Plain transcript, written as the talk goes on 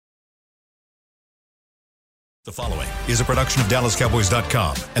The following is a production of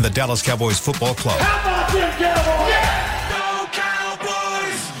DallasCowboys.com and the Dallas Cowboys Football Club. How about them Cowboys? Yeah! Go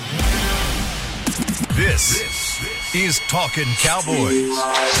Cowboys! This is Talkin' Cowboys.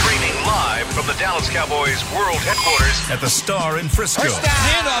 Streaming live from the Dallas Cowboys World Headquarters at the Star in Frisco. First down.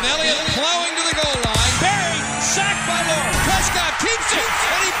 Handoff. Elliott plowing to the goal line. Buried. Sacked by Lord. Prescott keeps it,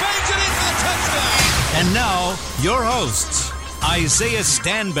 and he bangs it in for the touchdown. And now, your hosts, Isaiah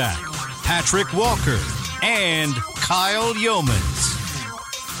Stanback, Patrick Walker, and Kyle Yeomans.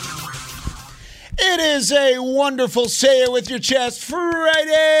 It is a wonderful Say It With Your Chest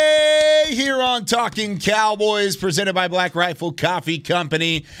Friday here on Talking Cowboys, presented by Black Rifle Coffee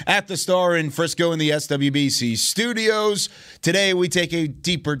Company at the Star in Frisco in the SWBC studios. Today we take a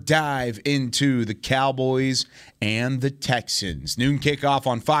deeper dive into the Cowboys and the Texans. Noon kickoff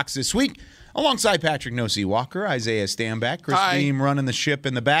on Fox this week. Alongside Patrick Nosey Walker, Isaiah Stanback, Chris Beam running the ship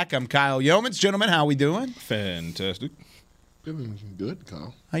in the back. I'm Kyle Yeomans. Gentlemen, how we doing? Fantastic. Feeling good,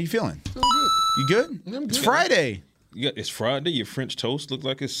 Kyle. How you feeling? Feeling good. You good? Yeah, I'm good. It's Friday. It's Friday. Your French toast look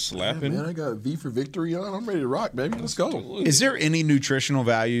like it's slapping. Man, I got V for victory on. I'm ready to rock, baby. Let's go. Is there any nutritional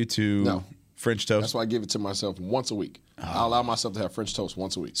value to No. French toast? That's why I give it to myself once a week. I allow myself to have French toast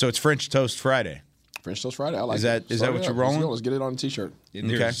once a week. So it's French Toast Friday. French toast Friday. I like Is that it. is that Start what it you're up. rolling? Let's get it on a T-shirt.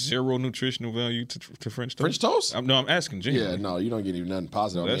 There's Okay. zero nutritional value to French toast. French toast? I'm asking genuinely. Yeah, no, you don't get even nothing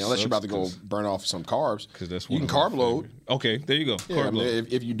positive. I mean, That unless you're about to go sucks, burn off some carbs. Because that's you one can of my carb load. favorite. Okay, there you go. Yeah, Carb I mean, load.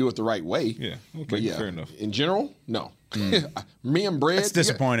 if you do it the right way. Yeah. Okay. But yeah, Fair enough. in general, no. Me and bread. That's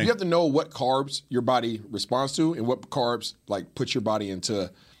disappointing. You have to know what carbs your body responds to and what carbs like put your body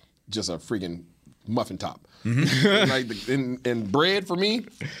into just a freaking muffin top. And bread for me.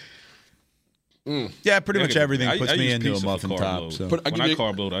 Yeah, pretty much everything I puts me use into a pizza for muffin carb top. load. So. But When I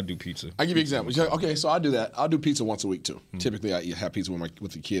carb load, I do pizza. I give you examples. Okay, so I do that. I'll do pizza once a week too. Typically, I have pizza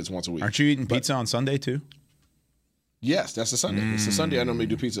with the kids once a week. Aren't you eating pizza on Sunday too? Yes, that's a Sunday. It's a Sunday I normally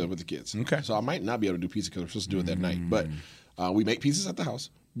do pizza with the kids. Okay. So I might not be able to do pizza because we're supposed to do it that night. But we make pizzas at the house.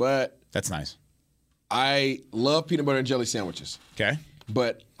 But That's nice. I love peanut butter and jelly sandwiches. Okay.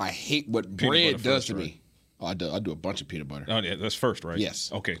 But I hate what Peanut bread butter does first, to right? me. Oh, I do a bunch of peanut butter. Oh, yeah, that's first, right? Yes.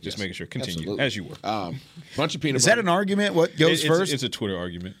 Okay, just Yes. making sure. Continue Absolutely. as you were. Bunch of peanut Is butter. that an argument? What goes first? It's a Twitter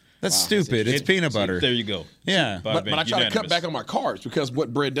argument. That's stupid. It's peanut butter. There you go. Yeah. But I try to cut back on my carbs because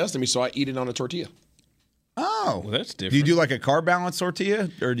what bread does to me, so I eat it on a tortilla. Oh, Well, that's different. Do you do like a carb balance tortilla,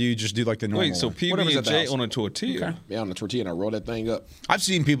 or do you just do like the normal? Wait, so one? PB Whatever's at and the J house. on a tortilla? Yeah, on the tortilla, and I roll that thing up. I've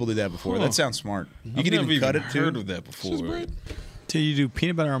seen people do that before. That sounds smart. You I've can never even cut it heard too. of that before. Just bread. So you do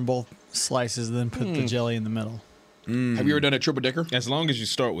peanut butter on both slices, then put the jelly in the middle. Have you ever done a triple decker? As long as you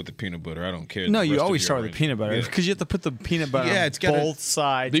start with the peanut butter, I don't care. No, the you rest always of start your with the peanut butter Yeah. because you have to put the peanut butter Yeah, on it's gotta both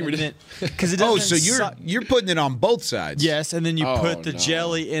sides. Be ridiculous. Because it Oh, doesn't. so you're putting it on both sides. Yes, and then you Oh, put the no.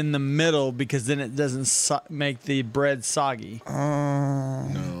 jelly in the middle because then it doesn't make the bread soggy.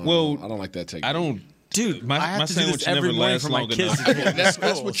 Well, I don't like that technique. I don't. Dude, My- I have my to do sandwich this every never morning lasts for my long kids. enough. to go to That's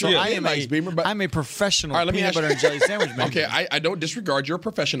school. what So you're I am nice, Beamer, but- I'm a professional All right, let me peanut ask butter you- and jelly sandwich maker. Okay, I don't disregard your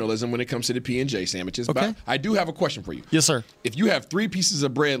professionalism when it comes to the P&J sandwiches, Okay. but I do have a question for you. Yes, sir. If you have 3 pieces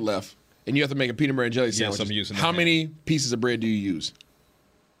of bread left and you have to make a peanut butter and jelly sandwich, I'm using the how hand. many pieces of bread do you use?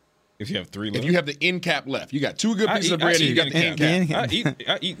 If you have 3 If left, you have the end cap left, you got 2 good pieces of bread and you got the end cap.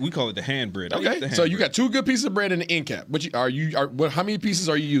 I eat. We call it the hand bread. I eat the Okay, hand so you bread. got 2 good pieces of bread and the end cap. How many pieces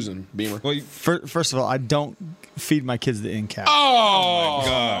are you using, Beamer? Well, First of all, I don't feed my kids the end cap. Oh,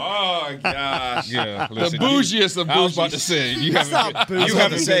 God. oh gosh. yeah, The listen, bougiest of I was about to bougies. say you That's haven't. not bougie. You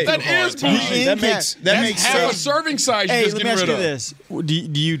haven't say- been That through a is hard time. bougie. That makes That's half a serving size you Hey, just let me getting ask rid you of.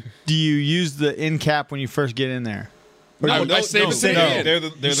 this: do you use the end cap when you first get in there? I save it to the end. They're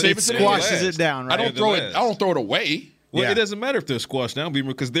the You save it to the end. Squashes it down, right? I don't throw it away. Well, Yeah. it doesn't matter if they're squashed down, Beamer,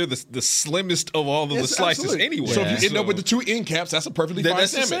 because they're the slimmest of all of the Yes, slices absolutely. anyway. So if you end up with the 2 end caps, that's a perfectly fine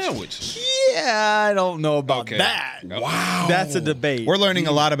that's a sandwich. sandwich. Yeah, I don't know about Okay. that. Wow. That's a debate. We're learning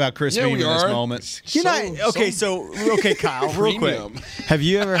a lot about Chris Yeah, Beam we in this are. moment. You know, okay, Kyle, real quick. Premium. Have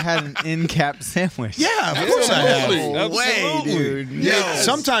you ever had an end cap sandwich? Yeah, of course I have. Absolutely. No way, Absolutely. dude. Yes.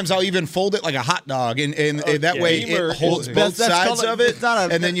 Sometimes I'll even fold it like a hot dog, and that way Beamer it holds is- both That's sides called of a- it, it's not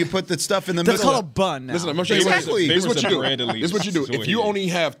a- and then you put the stuff in the That's middle. called a bun now. Listen, I'm going to show you Exactly. This is what you do. Beamer's a bread elite. This is what you do. That's If what you he only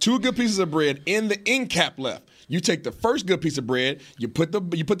have 2 good pieces of bread and the end cap left, you take the first good piece of bread, you put the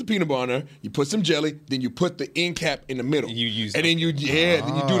peanut butter on there, you put some jelly, then you put the end cap in the middle. You use and the- then you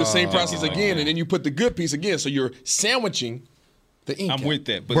do the same process again, and then you put the good piece again. So you're sandwiching the end I'm cap. with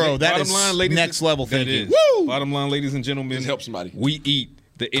that. But Bro, that bottom is line, ladies, next level that thinking. is. Woo! Bottom line, ladies and gentlemen, Just help somebody. We eat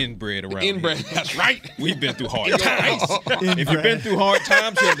the end bread around End here. bread. That's right. We've been through hard times. If you've been through hard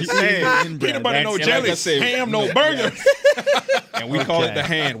times, you understand. Peanut butter, no And jelly. like I said, ham, no burger. And we call it the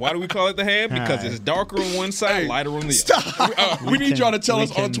hand. Why do we call it the hand? Because it's darker on one side, lighter on the other. We need y'all to tell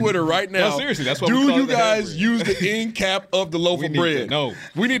us on Twitter right now. No, seriously, that's what do we call you it, the hand guys bread. use the end cap of the loaf of bread? No.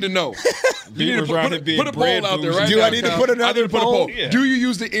 We need to know. You need to Beavers around here put being a bread poll out there bougie. right Do now. I need to Kyle. put another I need to put a poll? poll. Yeah. Do you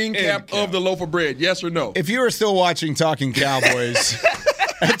use the end cap cap. of the loaf of bread? Yes or no? If you are still watching Talking Cowboys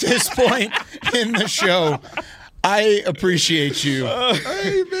at this point in the show, I appreciate you.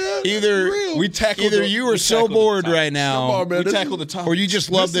 Hey, man. Either We tackled either the- you are we so tackled the bored topic. right now, Come on, man. We This tackle is- the topic. or you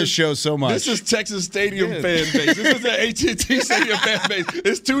just love this show so much. This is Texas Stadium Yeah. fan base. This is the AT&T Stadium fan base.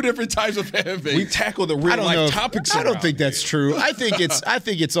 It's two different types of fan base. We tackle the I real don't life know. topics. I don't around think that's here. true. I think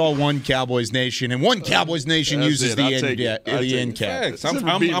it's all one Cowboys nation, and one Cowboys nation That's uses it. the I'll end, take it. I'll the take end it. cap. Facts. Except for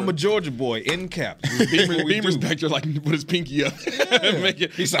I'm Beamer. a Georgia boy in caps. Beamer's back there like with his pinky up. Make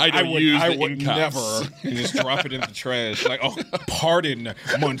it, He's like, I don't would, use I the would end caps. never. And just drop it in the trash. Like, oh, pardon,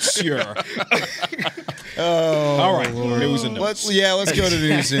 monsieur. All right, news and notes. Let's go to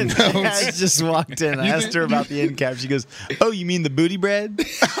news and I notes. just walked in. I asked her about the end cap. She goes, "Oh, you mean the booty bread?"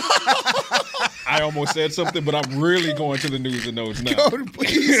 I almost said something, but I'm really going to the news and notes now.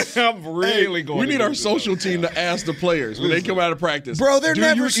 Please. I'm really going. We to need the our news and social notes. team to ask the players when they come out of practice. Bro, they're do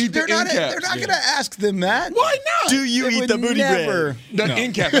never. you eat They're the not. end caps? They're not going to ask them that. Why not? Do you They eat would the booty never. bread? The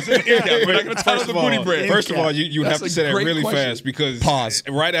end cap. It's an end cap. We're not going to tell us the booty bread. First of all, you have That's to a say that great really question. fast because Pause.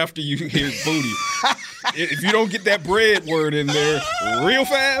 right after you hear booty, if you don't get that bread word in there real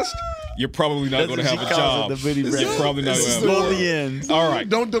fast, you're probably not That's going to what have she a calls job. it, the booty bread. You're probably not going to have a Roll job. the ends. All right,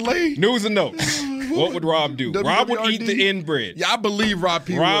 Don't delay. news and notes. What would Rob do? Rob would eat WWRD? the end bread. Yeah, I believe Rob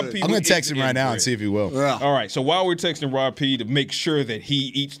P. Rob would. P. I'm going would to text eat him the right end now bread. and see if he will. Yeah. All right, so while we're texting Rob P to make sure that he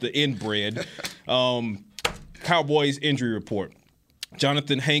eats the end bread, Cowboys injury report.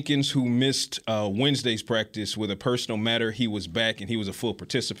 Jonathan Hankins, who missed Wednesday's practice with a personal matter, he was back and he was a full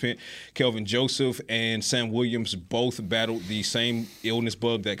participant. Kelvin Joseph and Sam Williams both battled the same illness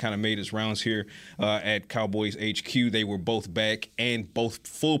bug that kind of made its rounds here at Cowboys HQ. They were both back and both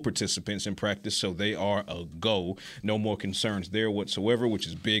full participants in practice, so they are a go. No more concerns there whatsoever, which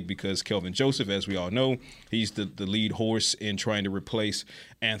is big because Kelvin Joseph, as we all know, he's the lead horse in trying to replace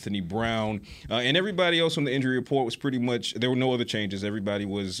Anthony Brown. And everybody else on the injury report was pretty much, there were no other changes. Everybody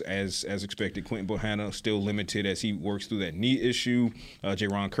was as expected. Quentin Bohanna still limited as he works through that knee issue.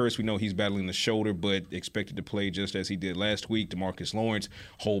 Jaron Curse, we know he's battling the shoulder, but expected to play just as he did last week. DeMarcus Lawrence,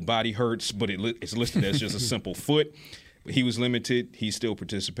 whole body hurts, but it's listed as just a simple foot. He was limited. He's still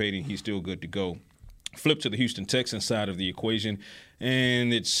participating. He's still good to go. Flip to the Houston Texans side of the equation,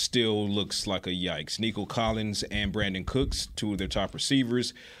 and it still looks like a yikes. Nico Collins and Brandon Cooks, two of their top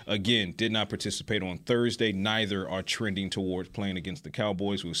receivers, again, did not participate on Thursday. Neither are trending towards playing against the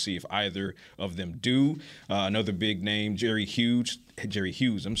Cowboys. We'll see if either of them do. Another big name, Jerry Hughes,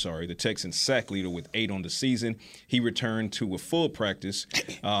 the Texans sack leader with 8 on the season. He returned to a full practice,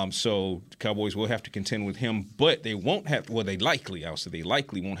 so the Cowboys will have to contend with him, but they won't have, they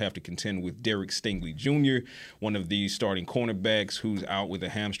likely won't have to contend with Derek Stingley Jr., one of the starting cornerbacks who's out with a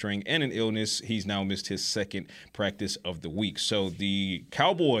hamstring and an illness. He's now missed his second practice of the week. So the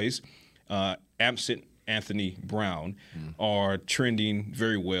Cowboys, absent Anthony Brown, are trending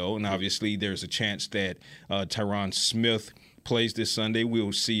very well, and obviously there's a chance that Tyron Smith plays this Sunday.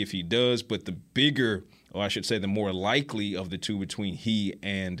 We'll see if he does, but the bigger, or I should say the more likely of the two between he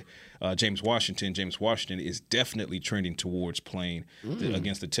and James Washington is definitely trending towards playing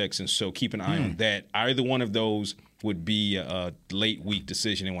against the Texans. So keep an eye on that. Either one of those would be a late week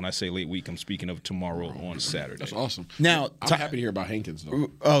decision. And when I say late week, I'm speaking of tomorrow on Saturday. That's awesome. Now, I'm happy to hear about Hankins,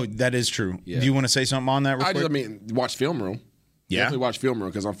 though. Oh, that is true. Yeah. Do you want to say something on that real quick? I mean, watch Film Room. Yeah? Definitely watch Film Room,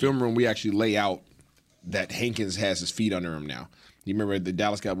 because on Film Room, we actually lay out that Hankins has his feet under him now. You remember the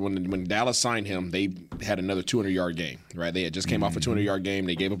Dallas Cowboys, when Dallas signed him, they had another 200-yard game, right? They had just came off a 200-yard game.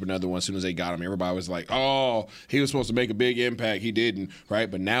 They gave up another one as soon as they got him. Everybody was like, oh, he was supposed to make a big impact. He didn't, right?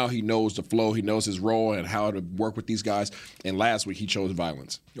 But now he knows the flow. He knows his role and how to work with these guys. And last week, he chose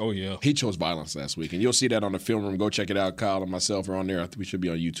violence. Oh, yeah. He chose violence last week. And you'll see that on the Film Room. Go check it out. Kyle and myself are on there. I think we should be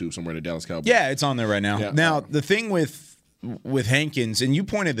on YouTube somewhere, the Dallas Cowboys. Yeah, it's on there right now. Yeah. Now, the thing with Hankins, and you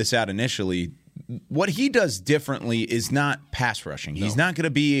pointed this out initially, what he does differently is not pass rushing. He's not going to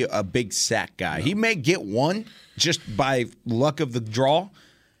be a big sack guy. He may get one just by luck of the draw.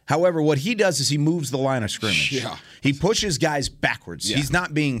 However, what he does is he moves the line of scrimmage. Yeah. He pushes guys backwards. Yeah. He's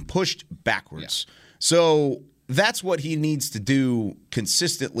not being pushed backwards. So that's what he needs to do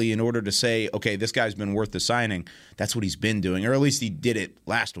consistently in order to say, okay, this guy's been worth the signing. That's what he's been doing, or at least he did it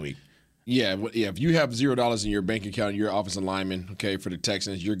last week. Yeah, if you have $0 in your bank account and you're offensive lineman, okay, for the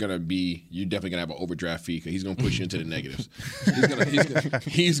Texans, you're definitely gonna have an overdraft fee because he's gonna push you into the negatives.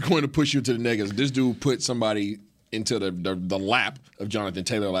 He's going to push you into the negatives. This dude put somebody into the lap of Jonathan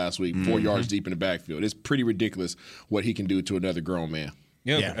Taylor last week, 4 yards deep in the backfield. It's pretty ridiculous what he can do to another grown man.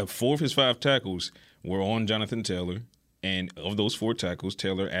 Yeah. 4 of his 5 tackles were on Jonathan Taylor. And of those 4 tackles,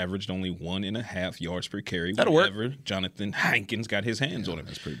 Taylor averaged only 1.5 yards per carry. That'll work. Jonathan Hankins got his hands on him.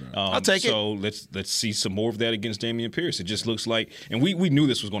 That's pretty bad. I'll take it. So let's see some more of that against Dameon Pierce. It just looks like, and we knew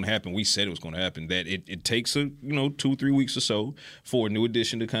this was going to happen. We said it was going to happen. That it takes 2-3 weeks or so for a new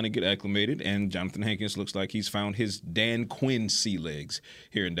addition to kind of get acclimated. And Jonathan Hankins looks like he's found his Dan Quinn sea legs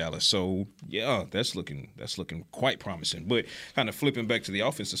here in Dallas. So yeah, that's looking quite promising. But kind of flipping back to the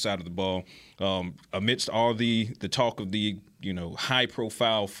offensive side of the ball. Amidst all the talk of the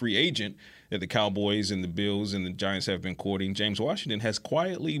high-profile free agent that the Cowboys and the Bills and the Giants have been courting, James Washington has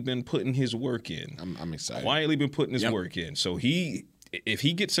quietly been putting his work in. I'm excited. Quietly been putting his work in. So if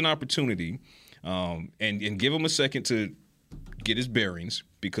he gets an opportunity, and give him a second to get his bearings,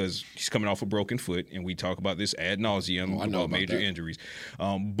 because he's coming off a broken foot, and we talk about this ad nauseum about major injuries.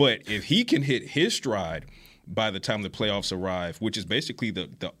 But if he can hit his stride by the time the playoffs arrive, which is basically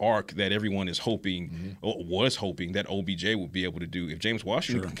the arc that everyone is hoping or was hoping that OBJ would be able to do. If James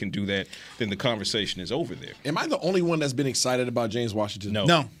Washington can do that, then the conversation is over there. Am I the only one that's been excited about James Washington?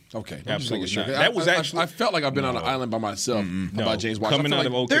 No. Okay. Absolutely not. That was I felt like I've been on an island by myself about James Washington. Coming out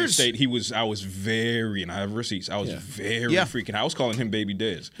of OK State, I was very, and I have receipts, I was very freaking, I was calling him Baby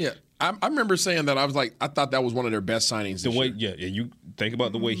Dez. Yeah. I remember saying that. I thought that was one of their best signings. You think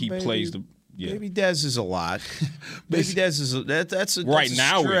about the way he plays the. Yeah. Baby Dez is a lot. Baby Dez is that's a right that's a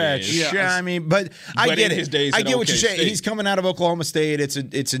now stretch. It is. Yeah, I mean, but I get in it. his days I get what you're saying. State. He's coming out of Oklahoma State. It's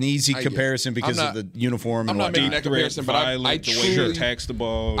an easy comparison because of the uniform. I'm and not whatnot. making that comparison, but I truly attacks the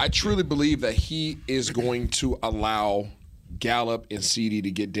ball. I truly believe that he is going to allow Gallup and CD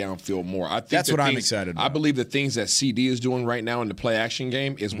to get downfield more. I think that's what I'm excited about. I believe the things that CD is doing right now in the play action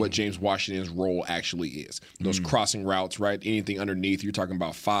game is what James Washington's role actually is. Those crossing routes, right? Anything underneath, you're talking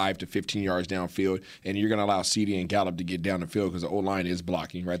about 5 to 15 yards downfield, and you're going to allow CD and Gallup to get down the field because the O-line is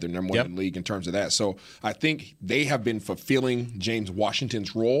blocking, right? They're number 1 in the league in terms of that. So I think they have been fulfilling James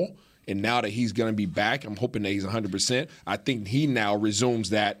Washington's role, and now that he's going to be back, I'm hoping that he's 100%. I think he now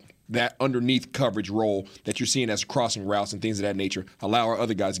resumes that underneath coverage role that you're seeing as crossing routes and things of that nature, allow our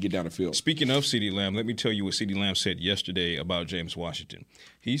other guys to get down the field. Speaking of CeeDee Lamb, let me tell you what CeeDee Lamb said yesterday about James Washington.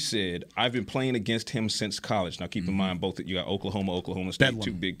 He said, I've been playing against him since college. Now, keep in mind, both you got Oklahoma State,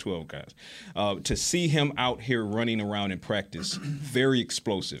 2 Big 12 guys. To see him out here running around in practice, very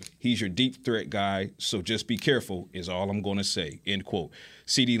explosive. He's your deep threat guy, so just be careful is all I'm going to say, end quote.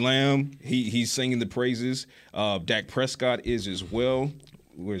 CeeDee Lamb, he's singing the praises. Dak Prescott is as well.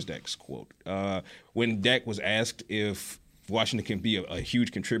 Where's Dak's quote? When Dak was asked if Washington can be a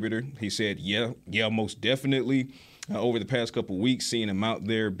huge contributor, he said, yeah, most definitely. Over the past couple of weeks, seeing him out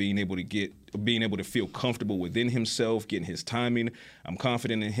there, being able to feel comfortable within himself, getting his timing, I'm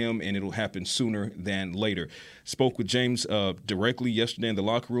confident in him, and it'll happen sooner than later. Spoke with James directly yesterday in the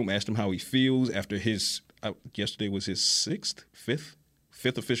locker room, asked him how he feels after his yesterday was his fifth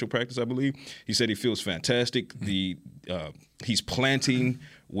official practice, I believe. He said he feels fantastic. He's planting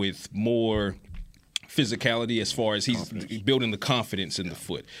with more physicality as far as he's building the confidence in the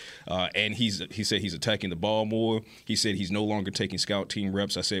foot. And he said he's attacking the ball more. He said he's no longer taking scout team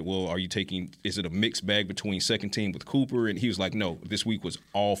reps. I said, well, is it a mixed bag between second team with Cooper? And he was like, no, this week was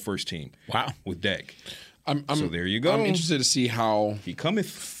all first team. Wow. With Dak. So there you go. I'm interested to see how he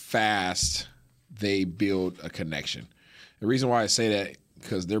cometh fast they build a connection. The reason why I say that,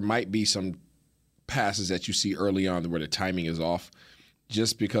 because there might be some passes that you see early on where the timing is off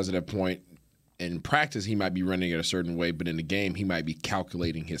just because of that point. In practice, he might be running it a certain way, but in the game, he might be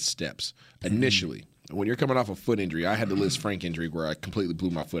calculating his steps initially. When you're coming off a foot injury, I had the Liz Frank injury where I completely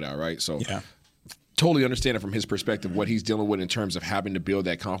blew my foot out, right? So totally understand it from his perspective, what he's dealing with in terms of having to build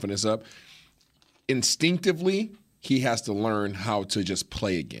that confidence up. Instinctively, he has to learn how to just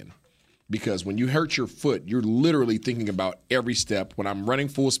play again. Because when you hurt your foot, you're literally thinking about every step. When I'm running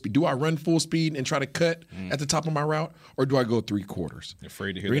full speed, do I run full speed and try to cut at the top of my route, or do I go 3/4?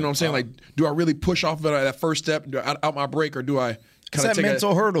 Afraid to hear you know what I'm saying? Like, do I really push off that first step out my break, or do I kind of take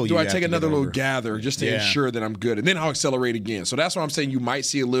mental hurdle? Do I take another little gather just to ensure that I'm good, and then I'll accelerate again? So that's why I'm saying you might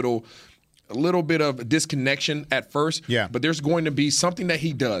see a little bit of disconnection at first. Yeah. But there's going to be something that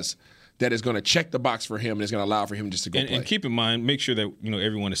he does that is going to check the box for him and is going to allow for him just to go play. And keep in mind, make sure that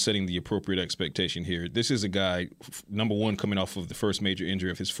everyone is setting the appropriate expectation here. This is a guy, number one, coming off of the first major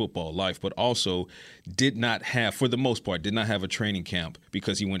injury of his football life, but also did not have, for the most part, a training camp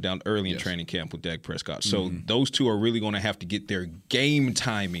because he went down early in training camp with Dak Prescott. So those two are really going to have to get their game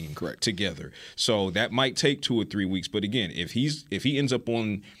timing together. So that might take 2 or 3 weeks. But again, if he ends up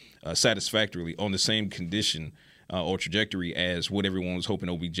on satisfactorily on the same condition or trajectory as what everyone was hoping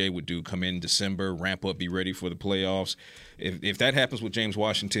OBJ would do. Come in December, ramp up, be ready for the playoffs. If that happens with James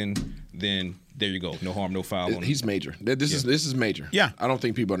Washington, then there you go. No harm, no foul. He's major. This is major. Yeah. I don't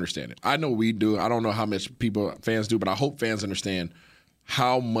think people understand it. I know we do. I don't know how much fans do, but I hope fans understand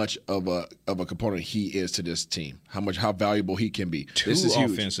how much of a component he is to this team. How valuable he can be. This is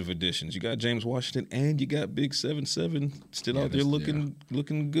huge. Offensive additions. You got James Washington and you got Big 7-7 still out there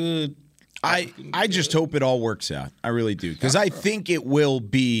looking good. I just hope it all works out. I really do. Because I think it will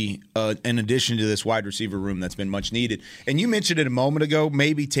be an addition to this wide receiver room that's been much needed. And you mentioned it a moment ago,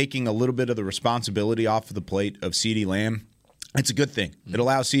 maybe taking a little bit of the responsibility off of the plate of CeeDee Lamb. It's a good thing. It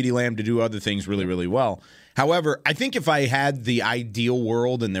allows CeeDee Lamb to do other things really, really well. However, I think if I had the ideal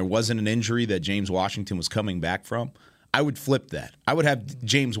world and there wasn't an injury that James Washington was coming back from, I would flip that. I would have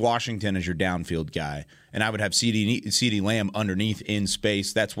James Washington as your downfield guy, and I would have CeeDee Lamb underneath in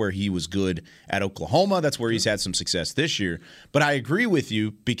space. That's where he was good at Oklahoma. That's where he's had some success this year. But I agree with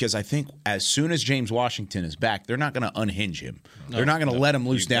you because I think as soon as James Washington is back, they're not going to unhinge him. They're not going to let him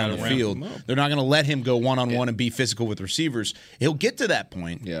loose down the field. They're not going to let him go one-on-one and be physical with receivers. He'll get to that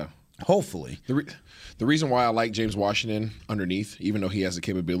point. Yeah. Hopefully. The reason why I like James Washington underneath, even though he has the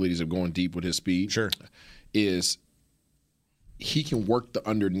capabilities of going deep with his speed, is he can work the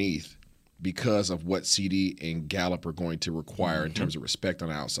underneath because of what CD and Gallup are going to require in terms of respect on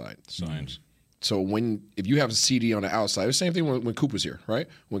the outside. Science. So if you have a CD on the outside, the same thing when Coop was here, right?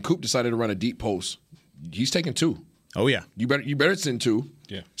 When Coop decided to run a deep post, he's taking 2. Oh yeah. You better send 2.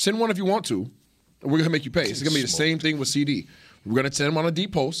 Yeah. Send 1 if you want to. And we're gonna make you pay. It's gonna be the same thing with CD. We're gonna send him on a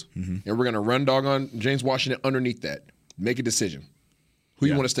deep post, and we're gonna run dog on James Washington underneath that. Make a decision. Who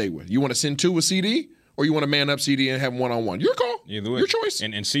you want to stay with? You want to send 2 with CD? Or you want to man up CD and have him one-on-one? Your call. Either way. Your choice.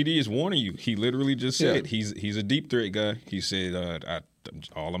 And CD is warning you. He literally just said he's a deep threat guy. He said,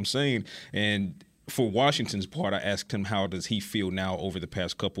 all I'm saying. And for Washington's part, I asked him how does he feel now over the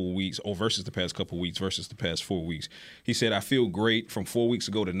past couple of weeks, or versus the past couple of weeks versus the past 4 weeks. He said, I feel great from 4 weeks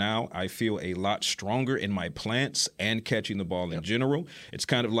ago to now. I feel a lot stronger in my plants and catching the ball in general. It's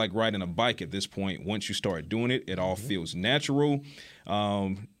kind of like riding a bike at this point. Once you start doing it, it all feels natural.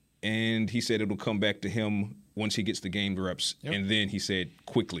 And he said it'll come back to him once he gets the game reps. Yep. And then he said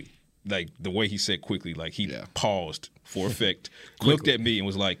quickly, like the way he said quickly, like he paused for effect, looked at me and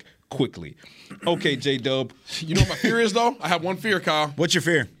was like, quickly. Okay, J-Dub. You know what my fear is, though? I have one fear, Kyle. What's your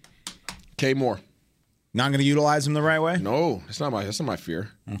fear? K. Moore. Not going to utilize him the right way? No, that's not my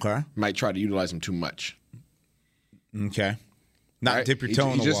fear. Okay. Might try to utilize him too much. Okay. Not dip your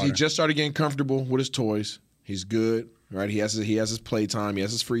toe in the water. He just started getting comfortable with his toys. He's good. Right, he has his play time. He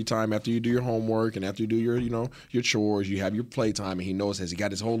has his free time after you do your homework and after you do your chores. You have your play time, and he knows he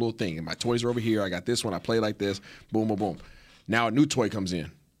got his whole little thing. And my toys are over here. I got this one. I play like this. Boom, boom, boom. Now a new toy comes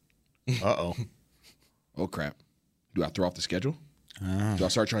in. Uh-oh. Oh crap! Do I throw off the schedule? Do I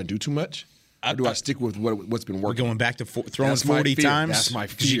start trying to do too much? Or do I stick with what's been working? We're going back to throwing 40 times. That's my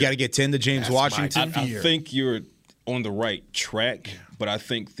fear. Because you got to get 10 to James Washington. I think you're on the right track, but I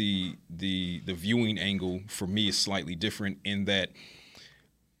think the viewing angle for me is slightly different in that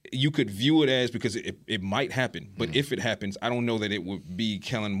you could view it as because it might happen, but if it happens, I don't know that it would be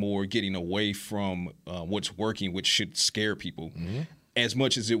Kellen Moore getting away from what's working, which should scare people. As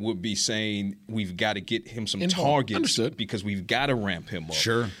much as it would be saying we've got to get him some targets because we've got to ramp him up.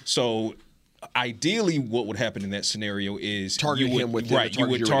 Sure. So ideally, what would happen in that scenario is target him with you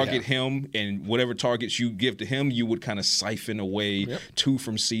would target him, and whatever targets you give to him, you would kind of siphon away 2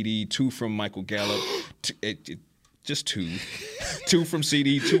 from CD, 2 from Michael Gallup. Just 2. 2 from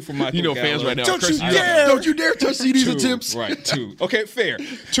CD, 2 from Michael Gallup. Fans right now. Don't you dare touch CD's 2, attempts. Right, 2. Okay, fair.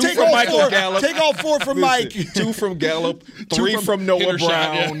 2 Take from Michael 4. Gallup. Take all 4 from Mike. 2 from Gallup. 3 from Noah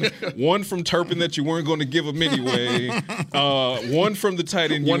Brown. 1 from Turpin that you weren't going to give him anyway. 1 from the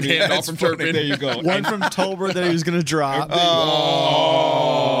tight end. 1 handoff from Turpin. There you go. 1 from Tolbert that he was going to drop.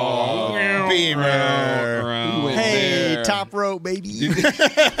 Beamer. Hey, top rope, baby. See, this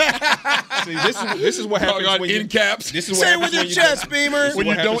is what happens when end caps. This is Say what it with your happens chest, Beamer. When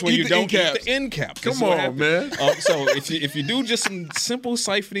you don't eat the end eat caps. the end caps. Come on, man. So if you do just some simple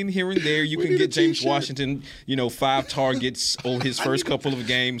siphoning here and there, you can get James Washington, 5 targets over his first couple of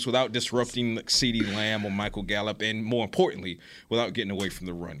games without disrupting CeeDee Lamb or Michael Gallup, and more importantly, without getting away from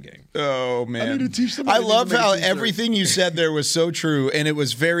the run game. Oh, man. I need to teach somebody I love to make how a t-shirt. everything you said there was so true, and it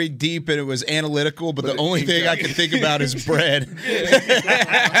was very deep and it was analytical, but the only thing I could think about is his bread.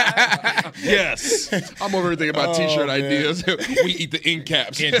 Yes. I'm over here thinking about T-shirt ideas. We eat the end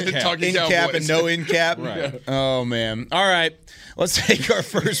caps. Talking In cap Cowboys. and no in cap. Right. Oh man. All right. Let's take our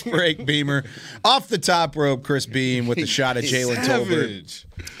first break, Beamer. Off the top rope, Chris Beam with the shot at Jalen Tolbert. Savage.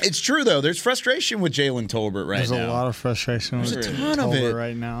 It's true though. There's frustration with Jalen Tolbert right There's now. a lot of frustration with There's a ton of Tolbert it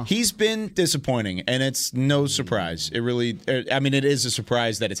right now. He's been disappointing, and it's no surprise. It really, I mean, it is a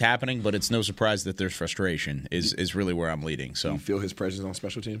surprise that it's happening, but it's no surprise that there's frustration. Is really where I'm leading. So You feel his presence on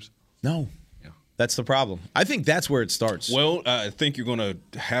special teams? no, that's the problem. I think that's where it starts. Well, I think you're going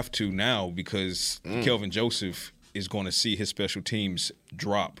to have to now because Kelvin Joseph is going to see his special teams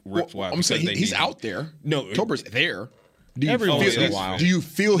drop rip-wide. I'm saying because they he's need- out there. No, Tolbert's there. Do you Every feel once in a his- while. Do you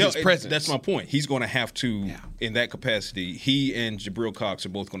feel No, his presence? That's my point. He's going to have to, in that capacity, he and Jabril Cox are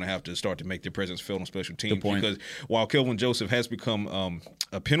both going to have to start to make their presence felt on special teams. Good point. Because while Kelvin Joseph has become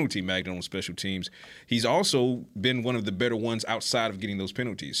a penalty magnet on special teams, he's also been one of the better ones outside of getting those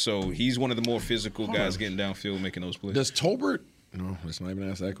penalties. So he's one of the more physical guys getting downfield, making those plays. Does Tolbert? No, let's not even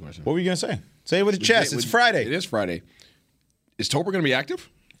ask that question. what were you gonna say? Say it with your chest. It's Friday. It is Friday. Is Tolbert going to be active?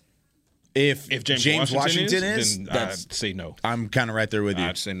 If James Washington is, is, then I'd say no. I'm kind of right there with you.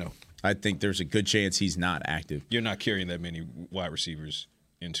 I'd say no. I think there's a good chance he's not active. You're not carrying that many wide receivers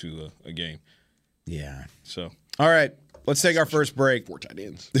into a game. Yeah. So, All right. Let's take our first break. 4 tight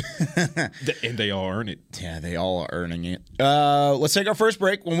ends. and they all earn it. Yeah, they all are earning it. Let's take our first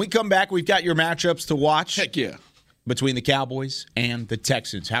break. When we come back, we've got your matchups to watch. Heck yeah. Between the Cowboys and the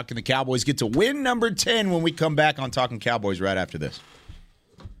Texans. How can the Cowboys get to win number 10 when we come back on Talking Cowboys right after this?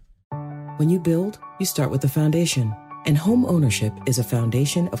 When you build, you start with the foundation. And home ownership is a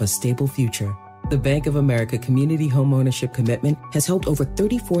foundation of a stable future. The Bank of America Community Home Ownership Commitment has helped over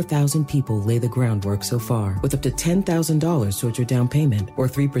 34,000 people lay the groundwork so far, with up to $10,000 towards your down payment or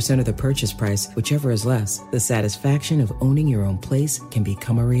 3% of the purchase price, whichever is less. The satisfaction of owning your own place can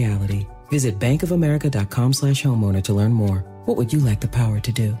become a reality. Visit bankofamerica.com/homeowner to learn more. What would you like the power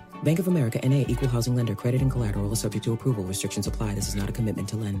to do? Bank of America N.A. Equal Housing Lender. Credit and collateral is subject to approval. Restrictions apply. This is not a commitment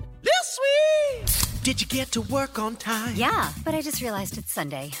to lend. Lil Sweet! Did you get to work on time? Yeah, but I just realized it's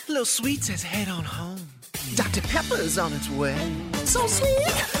Sunday. Lil Sweet says head on home. Dr. Pepper's on its way. So sweet,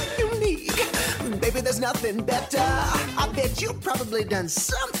 unique. Baby, there's nothing better. I bet you've probably done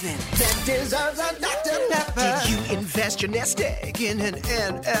something that deserves a Dr. Pepper. Did you invest your nest egg in an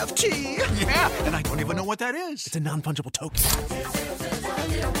NFT? Yeah, and I don't even know what that is. It's a non-fungible token.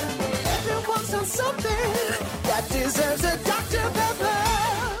 Everyone's on something that deserves a Dr. Pepper.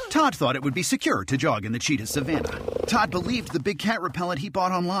 Todd thought it would be secure to jog in the cheetah savanna. Todd believed the big cat repellent he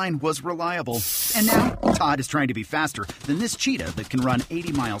bought online was reliable. And now, Todd is trying to be faster than this cheetah that can run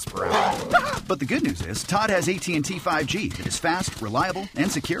 80 miles per hour. But the good news is, Todd has AT&T 5G that is fast, reliable, and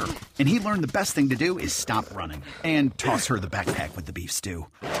secure. And he learned the best thing to do is stop running and toss her the backpack with the beef stew.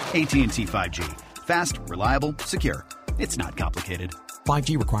 AT&T 5G. Fast, reliable, secure. It's not complicated.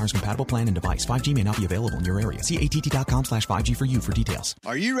 5G requires compatible plan and device. 5G may not be available in your area. See att.com/5G for you for details.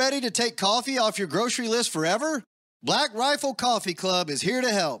 Are you ready to take coffee off your grocery list forever? Black Rifle Coffee Club is here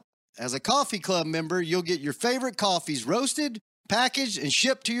to help. As a coffee club member, you'll get your favorite coffees roasted, packaged, and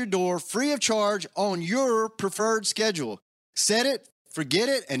shipped to your door free of charge on your preferred schedule. Set it, forget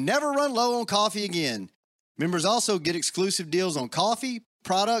it, and never run low on coffee again. Members also get exclusive deals on coffee,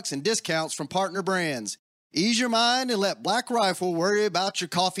 products, and discounts from partner brands. Ease your mind and let Black Rifle worry about your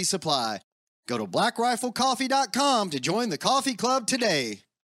coffee supply. Go to blackriflecoffee.com to join the coffee club today.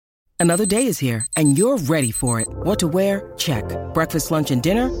 Another day is here, and you're ready for it. What to wear? Check. Breakfast, lunch, and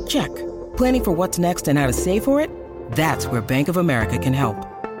dinner? Check. Planning for what's next and how to save for it? That's where Bank of America can help.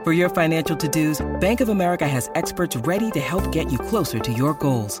 For your financial to-dos, Bank of America has experts ready to help get you closer to your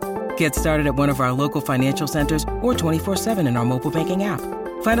goals. Get started at one of our local financial centers or 24/7 in our mobile banking app.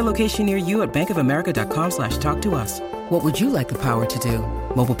 Find a location near you at bankofamerica.com/talktous. What would you like the power to do?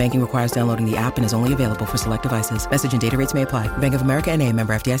 Mobile banking requires downloading the app and is only available for select devices. Message and data rates may apply. Bank of America N.A.,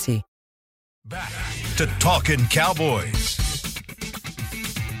 member FDIC. Back to Talking Cowboys.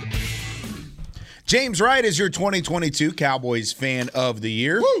 James Wright is your 2022 Cowboys Fan of the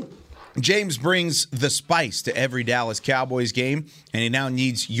Year. Woo! James brings the spice to every Dallas Cowboys game, and he now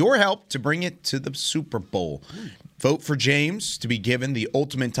needs your help to bring it to the Super Bowl. Vote for James to be given the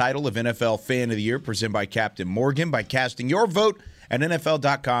ultimate title of NFL Fan of the Year, presented by Captain Morgan, by casting your vote at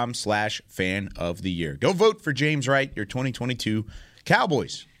NFL.com/fan of the year. Go vote for James Wright, your 2022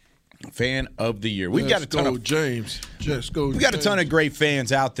 Cowboys Fan of the year. We've got a ton of James. Just go. We've got a ton of great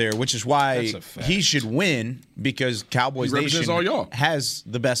fans out there, which is why he should win because Cowboys Nation all y'all. has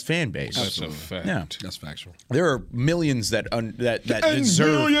the best fan base. That's a fact. Yeah. That's factual. There are millions that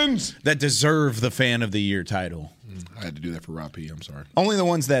deserve the fan of the year title. I had to do that for Rob P. I'm sorry. Only the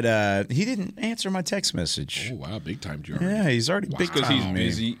ones that he didn't answer my text message. Oh wow, big time, Joe. Yeah, he's already big time. Because he's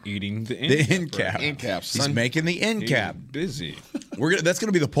busy eating the end cap. Right? End caps. He's making the end cap. Busy. That's going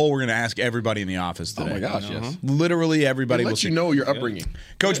to be the poll we're going to ask everybody in the office today. Oh my gosh, yes. Literally everybody will let you know your upbringing.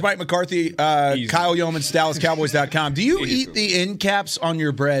 Coach Mike McCarthy, Kyle Yeomans, DallasCowboys.com. Do you eat the end caps on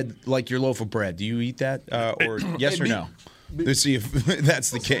your bread like your loaf of bread? Do you eat that, or yes or no? Let's see if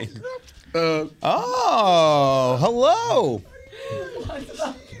that's the case. Hello.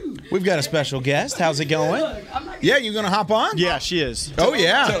 We've got a special guest. How's it going? Yeah, you going to hop on? Yeah, she is. Oh,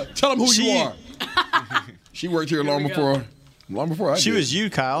 yeah. Tell them who you are. She worked here long before I She did. was you,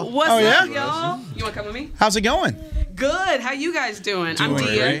 Kyle. What's Oh, yeah? up, y'all? You want to come with me? How's it going? Good. How you guys doing? I'm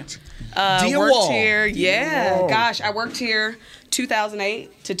Dia. Great. Dia Worked Wall. here. Yeah. Whoa. Gosh, I worked here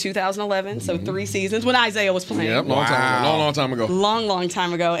 2008 to 2011, so 3 seasons when Isaiah was playing. Yep, long time ago. Long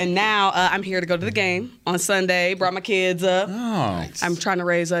time ago. And now I'm here to go to the game on Sunday. Brought my kids up. Oh. I'm trying to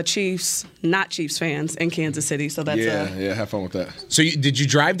raise Chiefs, not Chiefs fans in Kansas City. So that's have fun with that. So did you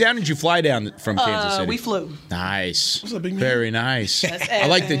drive down or did you fly down from Kansas City? we flew. Nice. What's up, big man? Very nice. That's I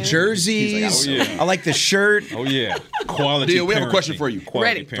like the jerseys. He's like, oh, yeah. I like the shirt. Oh, yeah. Quality Dia, we have a parenting. question for you.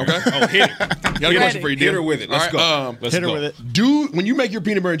 Quality Ready. parenting. Okay. Oh, hit it. Got a question for you, Dia. Hit her with it. Let's All go. Let's Hit her go. with it. When you make your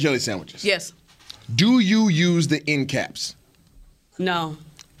peanut butter and jelly sandwiches, Yes. do you use the end caps? No.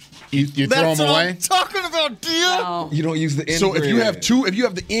 You throw That's them what away? I'm talking about, Dia. No. You don't use the end. So if you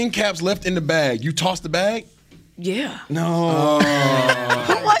have the end caps left in the bag, you toss the bag. Yeah. No.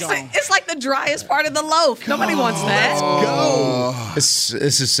 Who wants it? It's like the driest part of the loaf. Nobody wants that. Go. This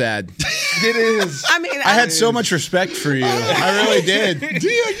is sad. It is. I mean, I had so much respect for you. I really did. Dia,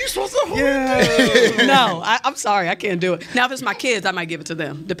 you supposed to hold it. No, I'm sorry, I can't do it. Now, if it's my kids, I might give it to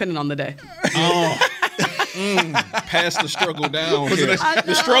them, depending on the day. Pass the struggle down here.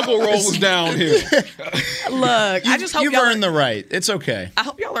 The struggle rolls down here. Look, I just hope You've y'all earned the right. It's okay. I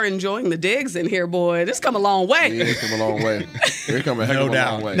hope y'all are enjoying the digs in here, boy. This come a long way. Yeah, it's come a long way. It's come a heck of a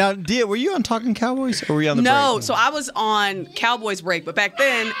long way. Now, Dia, were you on Talking Cowboys or were you on the No, break? so I was on Cowboys break, but back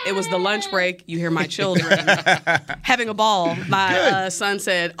then it was the lunch break. You hear my children having a ball. My son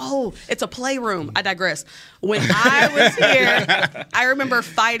said, "Oh, it's a playroom." I digress. When I was here, I remember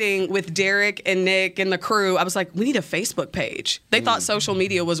fighting with Derek and Nick and the crew. I was like, "We need a Facebook page." They thought social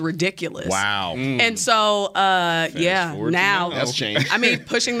media was ridiculous. Wow. And so, now That's changed. I mean,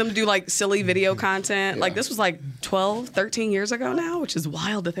 pushing them to do like silly video content. Like this was like 12, 13 years ago now, which is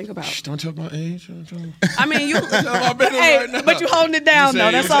wild to think about. Don't tell my age. I mean, you, right now. but you holding it down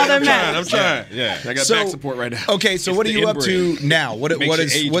though. That's all that matters. I'm trying. Yeah. I got So- back support right now. Okay, so what are the you up to inbreed. now?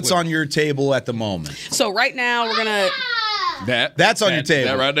 Makes you age What's with on your table at the moment? So right now we're gonna That's on your table.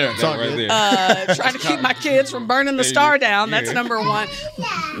 That right there. That right there. try to keep my kids from burning the star down. That's Yeah. number one.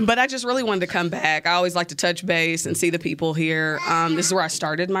 But I just really wanted to come back. I always like to touch base and see the people here. This is where I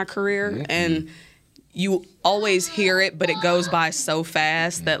started my career, and you always hear it, but it goes by so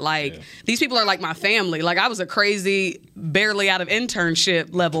fast that these people are like my family. Like I was a crazy, barely out of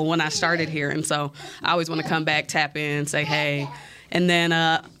internship level when I started here, and so I always want to come back, tap in, say hey. And then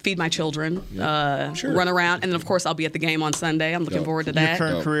feed my children, run around, and then of course I'll be at the game on Sunday. I'm looking forward to that. Your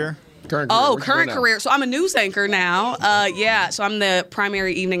current career? Current career. So I'm a news anchor now. So I'm the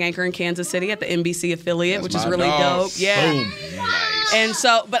primary evening anchor in Kansas City at the NBC affiliate, which is really dope. Yeah. Boom. And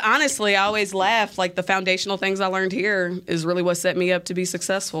so, but honestly, I always laugh. Like the foundational things I learned here is really what set me up to be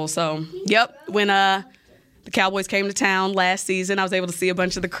successful. So, when the Cowboys came to town last season, I was able to see a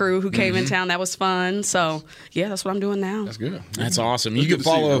bunch of the crew who came in town. That was fun. So, that's what I'm doing now. That's good. That's awesome. You It's can good to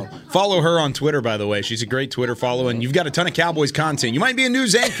see you, follow her on Twitter, by the way. She's a great Twitter follow, and you've got a ton of Cowboys content. You might be a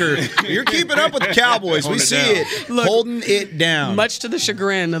news anchor. You're keeping up with the Cowboys. We see it. Look, holding it down. Much to the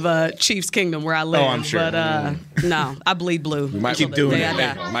chagrin of Chiefs Kingdom where I live. Oh, I'm sure. But no, I bleed blue. We might keep doing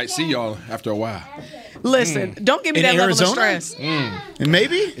it. Might see y'all after a while. Listen, don't give me In that Arizona? level of stress. And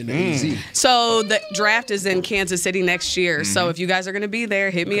maybe? In the AZ. So the draft is in Kansas City next year. So if you guys are going to be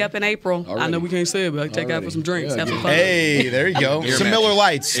there, hit me up in April. I know we can't say it, but I take out for some drinks, have some fun. Hey, there you go. Air Some matches. Miller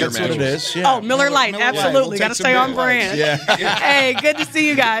Lights. Air That's what it matches. is. Yeah. Oh, Miller Lite, absolutely. We'll Got to take some stay on Miller Lights. brand. Yeah. Hey, good to see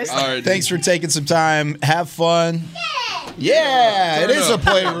you guys. All right. Thanks for taking some time. Have fun. Yeah, it is a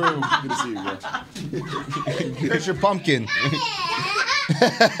playroom. Good to see you, guys. Here's your pumpkin.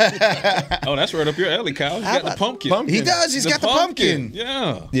 Oh, that's right up your alley, Kyle. He's got the pumpkin. He does. He's got the pumpkin.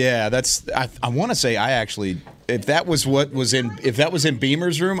 Yeah. Yeah, that's. I want to say I actually if that was in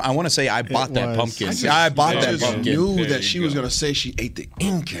Beamer's room, I want to say I bought that pumpkin. I bought that pumpkin. Knew that she was going to say she ate the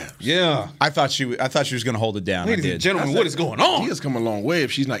end caps. Yeah, I thought she was going to hold it down. Ladies and gentlemen, what is going on? She has come a long way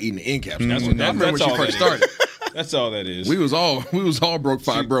if she's not eating the end caps. That's I remember when she first started. That's all that is. We was all broke,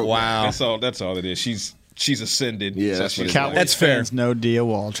 broke. Wow. That's all it is. She's ascended. Yeah, that's what Cowboys That's fair. fans know Dia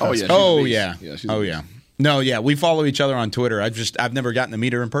Wall. Oh yeah. No, yeah, we follow each other on Twitter. I've never gotten to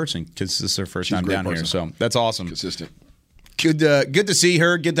meet her in person because this is her first time down here. So that's awesome. Consistent. Good to see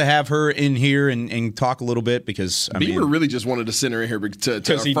her. Good to have her in here and talk a little bit because Beamer really just wanted to send her in here to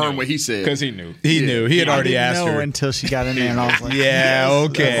affirm what he said. Because he knew. He knew. He had already asked her until she got in there, and I was like, "Yeah,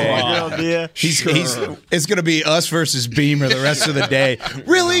 okay." It's going to be us versus Beamer the rest of the day.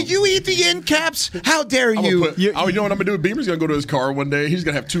 Really, you eat the end caps? How dare you? You know what I'm gonna do? Beamer's gonna go to his car one day. He's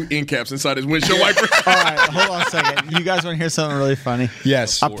gonna have 2 end caps inside his windshield wiper. All right, hold on a second. You guys want to hear something really funny?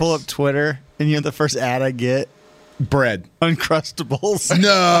 Yes. I pull up Twitter, and you know the first ad I get. Bread. Uncrustables.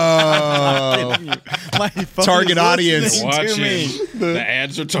 No. My phone Target is audience. listening to me. The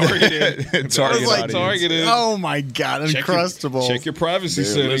ads are targeted. Targeted. Oh my God, Uncrustables. Check your privacy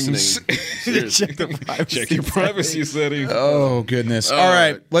settings. Check your privacy settings. Oh goodness. All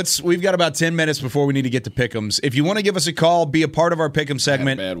right. We've got about 10 minutes before we need to get to Pick'ems. If you want to give us a call, be a part of our Pick'em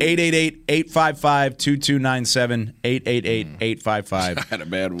segment, 888-855-2297,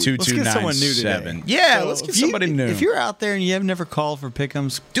 888-855-2297. Let's get someone new today. Yeah, let's get somebody new. If you're out there and you have never called for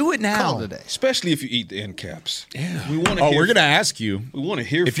Pick'ems, do it now. Call today. Especially if you eat the end caps. Yeah. We want to. We're going to ask you. We want to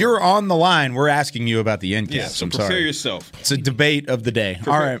hear. If you're on the line, we're asking you about the end caps. Yeah, so I'm prepare sorry. yourself. It's a debate of the day.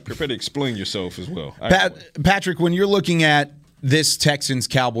 All right. Prepare to explain yourself as well. Patrick, when you're looking at this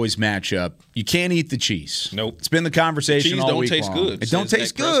Texans-Cowboys matchup, you can't eat the cheese. Nope. It's been the conversation all week taste long. good. It don't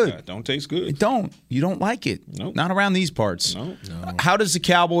taste good. Don't taste good. It don't. You don't like it. Nope. Not around these parts. No. How do the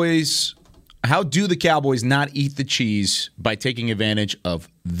Cowboys not eat the cheese by taking advantage of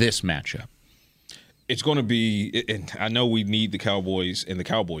this matchup? It's going to be, and I know we need the Cowboys, and the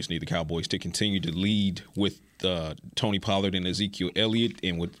Cowboys need the Cowboys to continue to lead with Tony Pollard and Ezekiel Elliott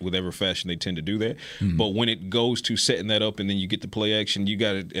in whatever fashion they tend to do that. Mm-hmm. But when it goes to setting that up and then you get the play action, you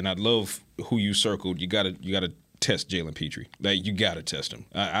got to, and I love who you circled, you got to test Jalen Petrie. Like, you got to test him.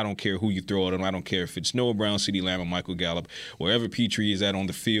 I don't care who you throw at him. I don't care if it's Noah Brown, CeeDee Lamb, or Michael Gallup. Wherever Petrie is at on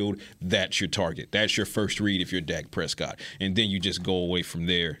the field, that's your target. That's your first read if you're Dak Prescott. And then you just go away from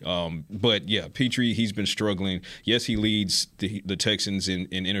there. But, yeah, Petrie, he's been struggling. Yes, he leads the Texans in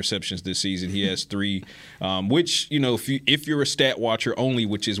interceptions this season. He has 3, which, you know, if you're a stat watcher only,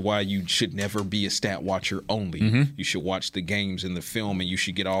 which is why you should never be a stat watcher only. Mm-hmm. You should watch the games and the film, and you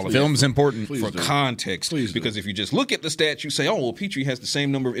should get all of Film's important. For context. Because if you just look at the stats, you say, oh, well, Petrie has the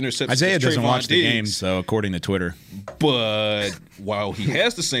same number of interceptions Isaiah as doesn't Trayvon watch the Diggs. games, though, according to Twitter. But while he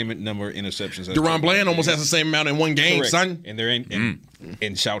has the same number of interceptions as Deron Bland almost has the same amount in one game, correct. son. And there ain't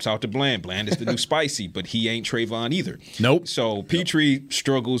and shouts out to Bland. Bland is the new spicy, but he ain't Trayvon either. Nope. So Petrie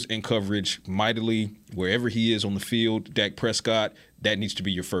struggles in coverage mightily wherever he is on the field. Dak Prescott, that needs to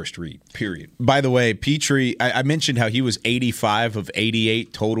be your first read, period. By the way, Petrie, I mentioned how he was 85 of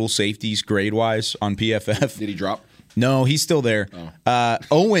 88 total safeties grade-wise on PFF. Did he drop? No, he's still there. Oh.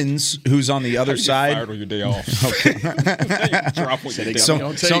 Owens, who's on the other side. Fired on your day off.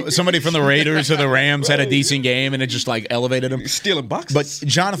 Somebody from the Raiders or the Rams had a decent game and it just like elevated him. Stealing boxes. But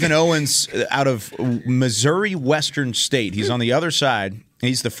Jonathan Owens out of Missouri Western State, he's on the other side.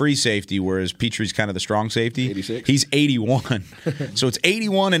 He's the free safety, whereas Petrie's kind of the strong safety. 86? He's 81. So it's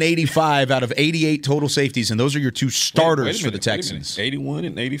 81 and 85 out of 88 total safeties, and those are your 2 starters for the Texans. 81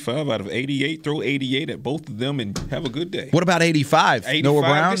 and 85 out of 88. Throw 88 at both of them and have a good day. What about 85? Noah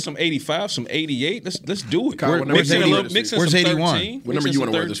Brown? Get some 85, some 88. Let's do it. Kyle, where's 81? Where's 81? What number you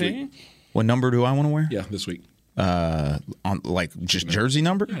want to wear this week? What number do I want to wear? Yeah, this week. On like just jersey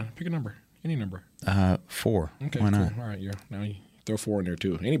number? Yeah, pick a number. Any number. 4. Okay, why not? Cool. All right, now you throw 4 in there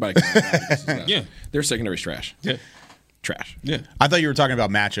too. Anybody can. Yeah. Their secondary's trash. Yeah. Trash. Yeah. I thought you were talking about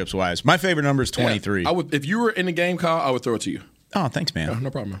matchups wise. My favorite number is 23. Yeah. I would, if you were in the game, Kyle, I would throw it to you. Oh, thanks, man.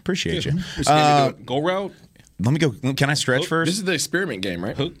 No problem. Appreciate you. Go route. Let me go. Can I stretch first? This is the experiment game,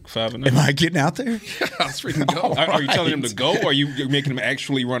 right? Hook 5 and 9. Am I getting out there? Yeah, let's freaking go. Are you telling him to go, or are you making him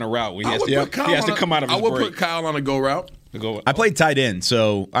actually run a route? He has to come out of his I would break. put Kyle on a go route. I played tight end,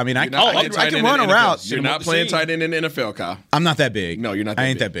 so I mean, I can run a route. You're not playing tight end in the NFL, Kyle. I'm not that big. No, you're not. I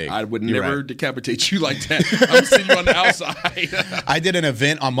ain't that big. I would never decapitate you like that. I'm seeing you on the outside. I did an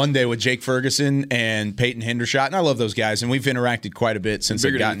event on Monday with Jake Ferguson and Peyton Hendershot, and I love those guys, and we've interacted quite a bit since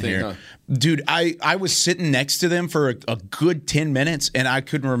I've gotten here. Dude, I was sitting next to them for a good 10 minutes, and I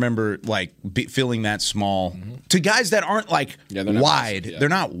couldn't remember feeling that small. To guys that aren't they're not wide. massive, yeah. They're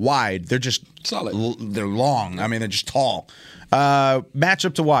not wide. They're just solid. They're long. I mean, they're just tall.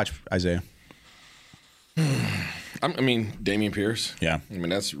 Matchup to watch, Isaiah. Dameon Pierce. Yeah. I mean,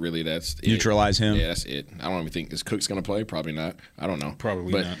 that's it. Neutralize him. Yeah, that's it. I don't even think is Cooks going to play. Probably not. I don't know.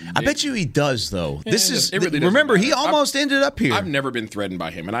 Probably not. I bet you he does though. Yeah, it really doesn't remember matter. he almost ended up here. I've never been threatened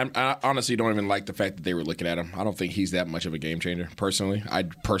by him, and I honestly don't even like the fact that they were looking at him. I don't think he's that much of a game changer. Personally, I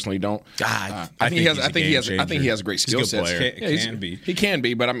personally don't. I think he has a great skill set. He can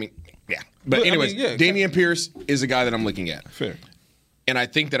be, but I mean, yeah. But anyways, Dameon Pierce is a guy that I'm looking at. Fair. And I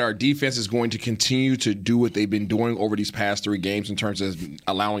think that our defense is going to continue to do what they've been doing over these past 3 games in terms of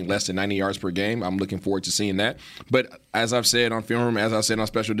allowing less than 90 yards per game. I'm looking forward to seeing that. But as I've said on Film Room, as I said on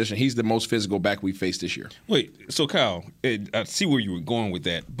Special Edition, he's the most physical back we've faced this year. Wait, so Kyle, I see where you were going with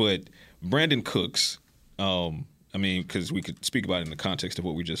that, but Brandon Cooks, because we could speak about it in the context of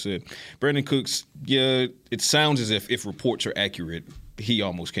what we just said. Brandon Cooks, it sounds as if reports are accurate, he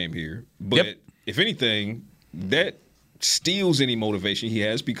almost came here. But if anything, that steals any motivation he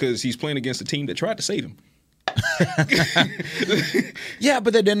has because he's playing against a team that tried to save him. Yeah,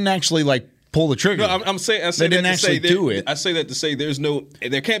 but they didn't actually pull the trigger. No, I say they didn't actually do it. I say that to say there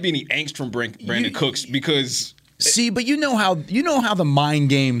can't be any angst from Brandon Cooks because. See, but you know how the mind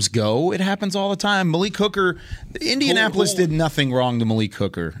games go. It happens all the time. Malik Hooker, Indianapolis did nothing wrong to Malik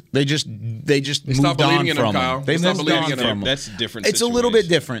Hooker. They just moved on from him. They moved on from him. That's a different. It's situation. a little bit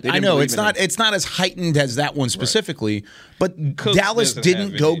different. I know it's not as heightened as that one specifically, but Dallas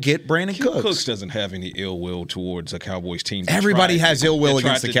didn't go get Brandon Cooks. Cooks doesn't have any ill will towards a Cowboys team. Everybody has ill will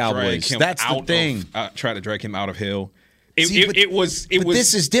against the Cowboys. That's the thing. Try to drag him out of hell. But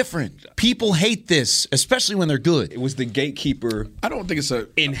this is different. People hate this, especially when they're good. It was the gatekeeper. I don't think it's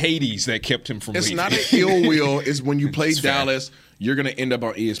in Hades that kept him from. It's leaving. not an ill will. It's when you play Dallas, you're going to end up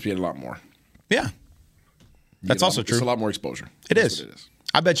on ESPN a lot more. Yeah, that's also true. It's a lot more exposure. It is.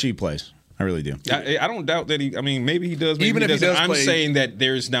 I bet you he plays. I really do. I don't doubt that he. I mean, maybe he does. Maybe Even if he does I'm play, saying that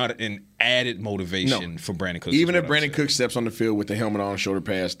there's not an added motivation for Brandon Cooks. Even if Brandon Cooks steps on the field with the helmet on, shoulder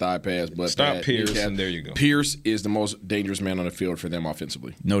pass, thigh pass, butt stop Pierce, and there you go. Pierce is the most dangerous man on the field for them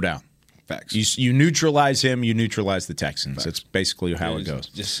offensively. No doubt. Facts. You neutralize him, you neutralize the Texans. Facts. That's basically how it goes.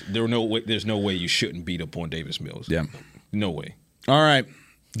 There's no way you shouldn't beat up on Davis Mills. Yeah. No way. All right.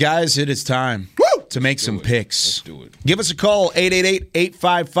 Guys, it is time to make some picks. Let's do it. Give us a call,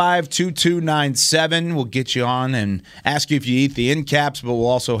 888-855-2297. We'll get you on and ask you if you eat the end caps, but we'll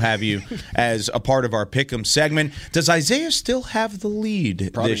also have you as a part of our Pick'em segment. Does Isaiah still have the lead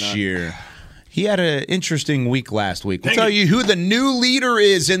this year? He had an interesting week last week. We'll tell you who the new leader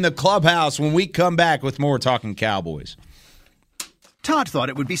is in the clubhouse when we come back with more Talking Cowboys. Todd thought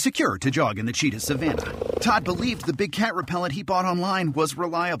it would be secure to jog in the cheetah savanna. Todd believed the big cat repellent he bought online was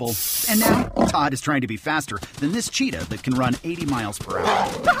reliable. And now, Todd is trying to be faster than this cheetah that can run 80 miles per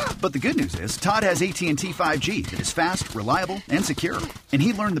hour. But the good news is, Todd has AT&T 5G that is fast, reliable, and secure. And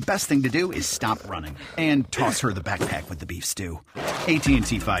he learned the best thing to do is stop running and toss her the backpack with the beef stew. AT&T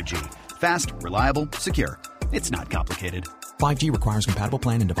 5G. Fast, reliable, secure. It's not complicated. 5G requires compatible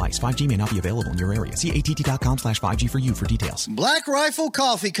plan and device. 5G may not be available in your area. See att.com/5G for you for details. Black Rifle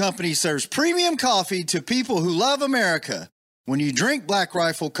Coffee Company serves premium coffee to people who love America. When you drink Black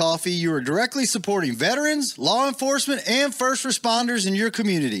Rifle coffee, you are directly supporting veterans, law enforcement, and first responders in your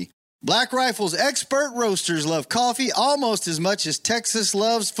community. Black Rifle's expert roasters love coffee almost as much as Texas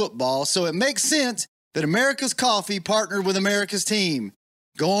loves football, so it makes sense that America's Coffee partnered with America's team.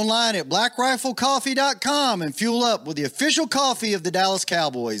 Go online at blackriflecoffee.com and fuel up with the official coffee of the Dallas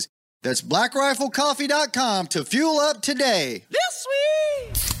Cowboys. That's blackriflecoffee.com to fuel up today. This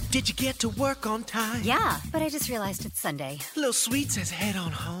sweet! Did you get to work on time? Yeah, but I just realized it's Sunday. Little Sweet says head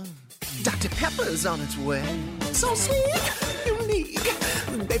on home. Dr. Pepper's on its way. So sweet, unique.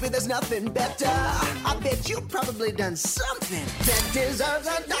 Baby, there's nothing better. I bet you've probably done something that deserves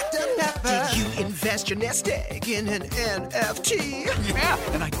a Dr. Pepper. Did you invest your nest egg in an NFT? Yeah,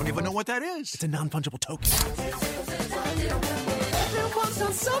 and I don't even know what that is. It's a non-fungible token. Everyone's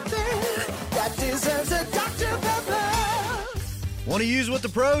done something that deserves a Dr. Pepper. Want to use what the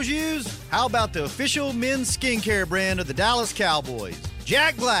pros use? How about the official men's skincare brand of the Dallas Cowboys,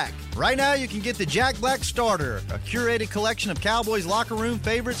 Jack Black? Right now, you can get the Jack Black Starter, a curated collection of Cowboys locker room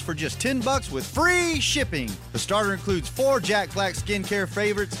favorites for just $10 with free shipping. The starter includes 4 Jack Black skincare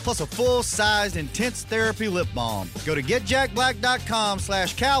favorites, plus a full-sized intense therapy lip balm. Go to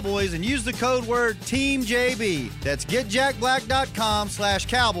getjackblack.com/cowboys and use the code word TEAMJB. That's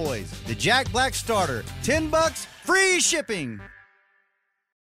getjackblack.com/cowboys. The Jack Black Starter, $10, free shipping.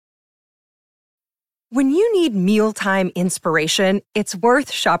 When you need mealtime inspiration, it's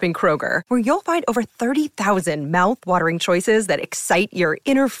worth shopping Kroger, where you'll find over 30,000 mouth-watering choices that excite your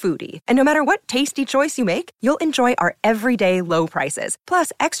inner foodie. And no matter what tasty choice you make, you'll enjoy our everyday low prices,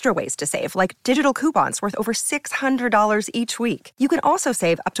 plus extra ways to save, like digital coupons worth over $600 each week. You can also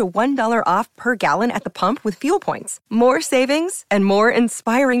save up to $1 off per gallon at the pump with fuel points. More savings and more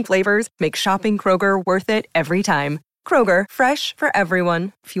inspiring flavors make shopping Kroger worth it every time. Kroger, fresh for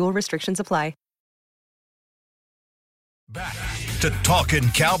everyone. Fuel restrictions apply. Back to Talking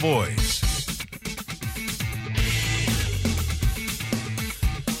Cowboys.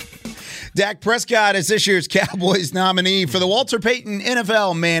 Dak Prescott is this year's Cowboys nominee for the Walter Payton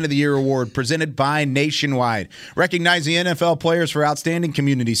NFL Man of the Year Award presented by Nationwide, recognizing NFL players for outstanding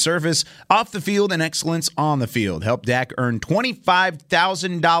community service off the field and excellence on the field. Help Dak earn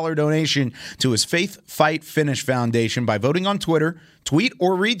 $25,000 donation to his Faith Fight Finish Foundation by voting on Twitter, tweet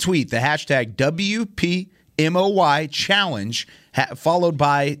or retweet the hashtag WPMOY challenge followed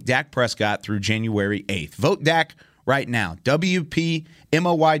by Dak Prescott through January 8th. Vote Dak right now.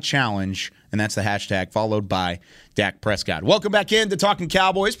 WPMOY challenge, and that's the hashtag followed by Dak Prescott. Welcome back in to Talking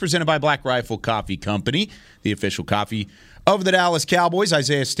Cowboys, presented by Black Rifle Coffee Company, the official coffee of the Dallas Cowboys.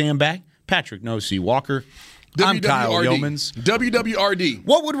 Isaiah Stanback, Patrick Nosey Walker. I'm Kyle Yeomans. WWRD.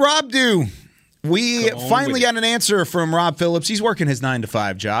 What would Rob do? We finally got an answer from Rob Phillips. He's working his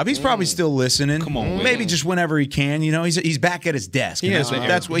 9-to-5 job. He's probably still listening. Come on, maybe just whenever he can. You know, he's back at his desk.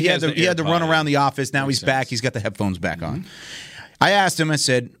 That's what he had to run around the office. Now he's back. He's got the headphones back on. I asked him. I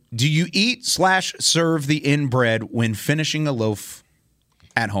said, "Do you eat/serve the inbread when finishing a loaf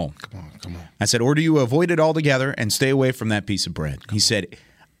at home?" Come on. I said, "Or do you avoid it altogether and stay away from that piece of bread?" He said,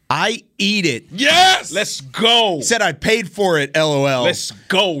 "I eat it." Yes! Let's go. He said I paid for it, LOL. Let's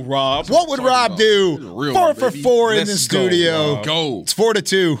go, Rob. What would Rob do? 4 for 4 in the studio. Go. It's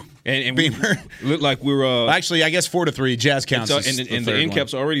 4-2. And we look like we're actually, I guess 4-3. Jazz counts. And the end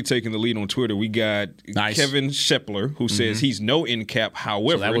cap's already taking the lead on Twitter. We got Kevin Shepler who says he's no end cap.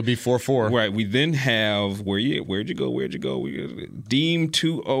 However, so that would be 4-4. Right. We then have where'd you go? Deem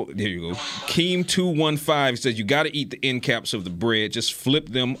 20. There you go. Keem 215 says you got to eat the end caps of the bread. Just flip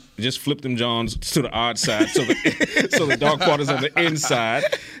them Johns to the odd side so the dark part is on the inside.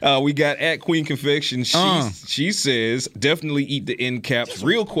 We got at Queen Confection. She says definitely eat the end caps.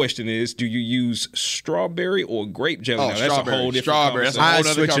 Real question is, do you use strawberry or grape jelly? Now, that's a whole different conversation. I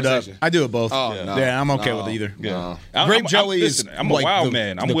switch it up. I do it both. I'm okay with either. Yeah. Grape jelly is I'm a wild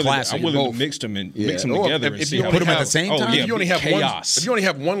man. I'm willing to mix them together and see how put them at the same time. If you only have chaos. If you only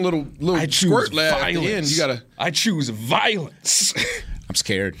have one little squirt left at the end, you gotta. I choose violence. I'm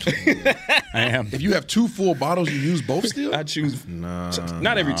scared. I am. If you have 2 full bottles, you use both still? I choose.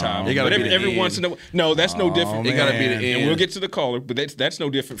 Not every time. It gotta but be every once in a while. No, that's no different. It gotta be the end. And we'll get to the caller, but that's no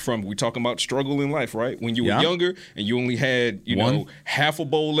different from we talking about struggle in life, right? When you were younger and you only had half a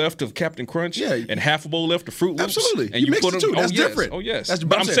bowl left of Captain Crunch and half a bowl left of Fruit Loops. Absolutely. And you put them. Too. That's different. Oh yes.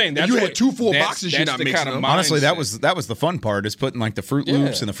 But I'm saying that's you had 2 full boxes. You're not mixing kind of them. Honestly, that was the fun part is putting like the Fruit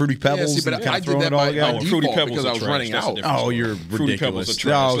Loops and the Fruity Pebbles. See, but and I did that by default because I was running out. Oh, you're ridiculous.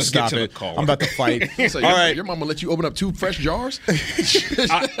 Oh, stop it. I'm about to fight. So all right. Your mama let you open up 2 fresh jars?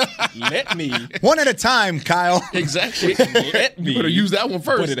 Let me. One at a time, Kyle. Exactly. Let me. You better use that one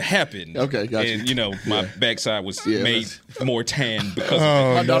first. But it happened. Okay, gotcha. And, my backside was made more tan because of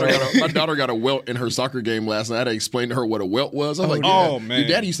it. My daughter got a welt in her soccer game last night. I had to explain to her what a welt was. I was like, man. Your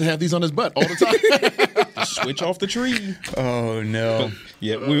daddy used to have these on his butt all the time. Switch off the tree. Oh, no.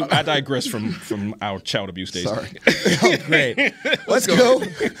 But, I digress from our child abuse days. Sorry. Oh, great. Let's go.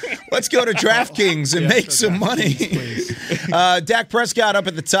 Let's go to DraftKings and make some money. Dak Prescott up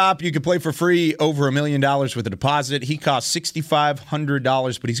at the top. You can play for free over $1 million with a deposit. He costs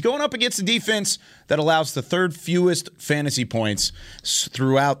 $6,500, but he's going up against a defense that allows the 3rd fewest fantasy points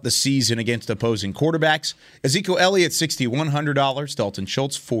throughout the season against opposing quarterbacks. Ezekiel Elliott, $6,100. Dalton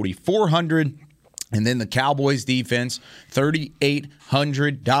Schultz, $4,400. And then the Cowboys defense,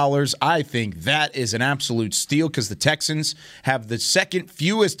 $3,800. I think that is an absolute steal because the Texans have the 2nd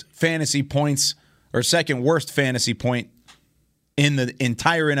fewest fantasy points or 2nd worst fantasy point in the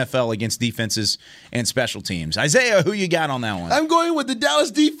entire NFL against defenses and special teams. Isaiah, who you got on that one? I'm going with the Dallas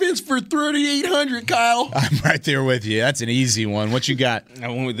defense for $3,800, Kyle. I'm right there with you. That's an easy one. What you got? I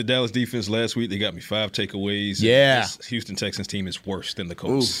went with the Dallas defense last week. They got me 5 takeaways. Yeah. This Houston Texans team is worse than the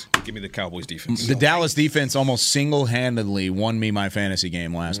Colts. Give me the Cowboys defense. The Dallas defense almost single-handedly won me my fantasy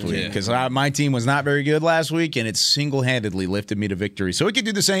game last week because my team was not very good last week, and it single-handedly lifted me to victory. So we can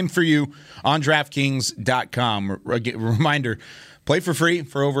do the same for you on DraftKings.com. Reminder, play for free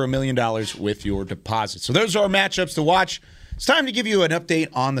for over $1 million with your deposit. So those are our matchups to watch. It's time to give you an update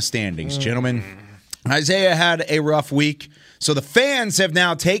on the standings, gentlemen. Isaiah had a rough week, so the fans have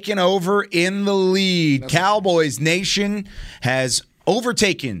now taken over in the lead. Cowboys Nation has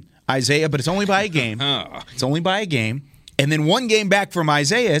overtaken Isaiah, but it's only by a game. It's only by a game. And then one game back from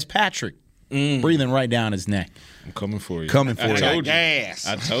Isaiah is Patrick, breathing right down his neck. I'm coming for you. Coming for you. Gas.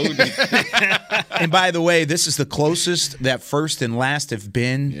 I told you. And by the way, this is the closest that first and last have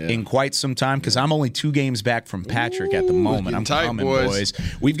been in quite some time because I'm only 2 games back from Patrick at the moment. I'm tight, coming, boys.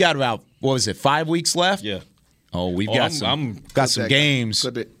 We've got about, 5 weeks left? Yeah. Oh, we've got some games.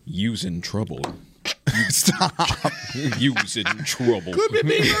 Clip it. Using trouble. Stop. Using trouble. Clip it,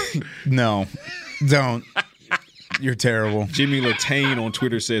 Beamer. No, don't. You're terrible. Jimmy Latane on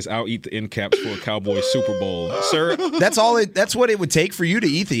Twitter says, "I'll eat the end caps for a Cowboys Super Bowl, sir." That's what it would take for you to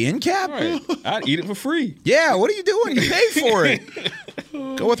eat the end cap? Right. I'd eat it for free. Yeah, what are you doing? You pay for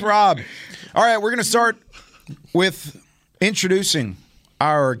it. Go with Rob. All right, we're going to start with introducing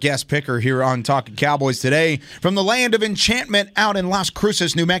our guest picker here on Talking Cowboys today. From the land of enchantment out in Las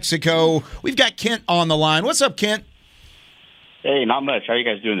Cruces, New Mexico, we've got Kent on the line. What's up, Kent? Hey, not much. How are you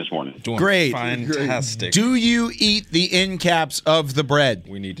guys doing this morning? Doing Great. fantastic. Do you eat the end caps of the bread?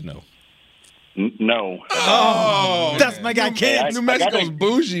 We need to know. No. Oh, that's my guy, Kent. New Mexico's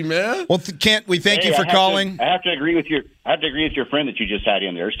bougie, man. Well, Kent, we thank you for calling. I have to agree with your friend that you just had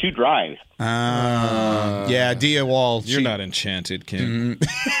in there. There's 2 drives. Yeah, Dia Wall. You're not enchanted, Kent.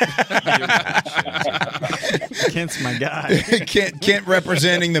 Kent's my guy. Kent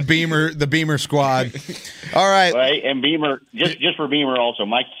representing the Beamer squad. All right. Right, and Beamer, just for Beamer also,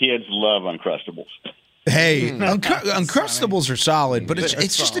 my kids love Uncrustables. Hey, Uncrustables are solid, but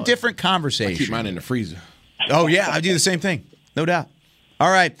it's just a different conversation. I keep mine in the freezer. Oh, yeah, I do the same thing. No doubt.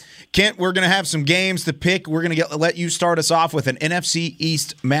 All right, Kent, we're going to have some games to pick. We're going to let you start us off with an NFC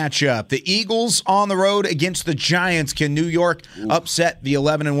East matchup. The Eagles on the road against the Giants. Can New York upset the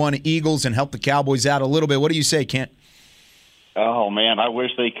 11-1 Eagles and help the Cowboys out a little bit? What do you say, Kent? Oh, man, I wish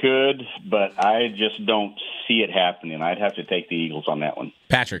they could, but I just don't see it happening. I'd have to take the Eagles on that one.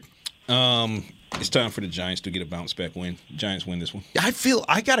 Patrick? It's time for the Giants to get a bounce-back win. Giants win this one.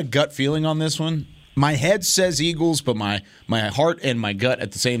 I got a gut feeling on this one. My head says Eagles, but my heart and my gut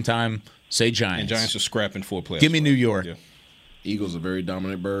at the same time say Giants. And Giants are scrapping for a playoff. Give me New York. Yeah. Eagles a very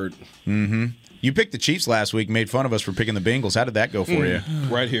dominant bird. Mm-hmm. You picked the Chiefs last week, made fun of us for picking the Bengals. How did that go for you?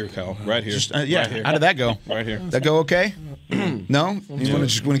 Right here, Kyle. Right here. Right here. How did that go? Right here. That go okay? No? You want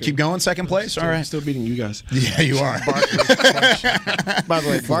to keep going second place? All right. Still beating you guys. Yeah, you are. By the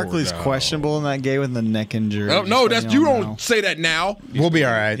way, Barkley's questionable in that game with the neck injury. Oh, no, you don't say that now. We'll be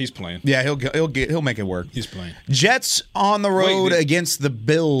all right. He's playing. Yeah, he'll make it work. He's playing. Jets on the road against the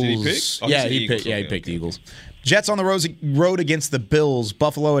Bills. Did he pick? Oh, yeah, he picked the Eagles. Jets on the road against the Bills.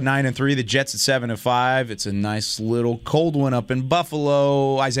 Buffalo at 9-3. The Jets at 7-5. It's a nice little cold one up in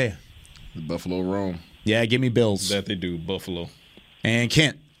Buffalo. Isaiah. The Buffalo roam. Yeah, give me Bills. That they do. Buffalo. And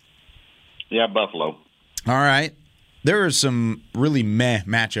Kent. Yeah, Buffalo. All right. There are some really meh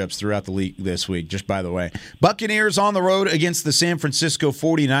matchups throughout the league this week, just by the way. Buccaneers on the road against the San Francisco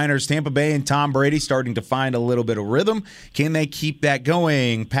 49ers. Tampa Bay and Tom Brady starting to find a little bit of rhythm. Can they keep that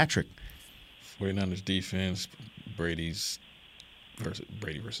going? Patrick. 49ers defense, Brady versus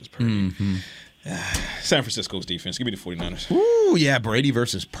Purdy. Mm-hmm. San Francisco's defense. Give me the 49ers. Ooh, yeah, Brady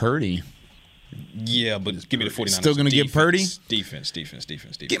versus Purdy. Yeah, but give me the 49ers. Still going to give Purdy? Defense.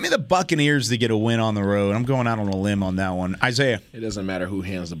 Give me the Buccaneers to get a win on the road. I'm going out on a limb on that one. Isaiah. It doesn't matter who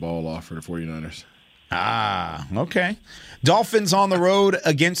hands the ball off for the 49ers. Okay. Dolphins on the road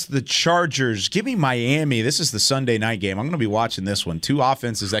against the Chargers. Give me Miami. This is the Sunday night game. I'm going to be watching this one. 2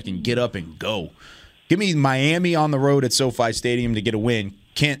 offenses that can get up and go. Give me Miami on the road at SoFi Stadium to get a win.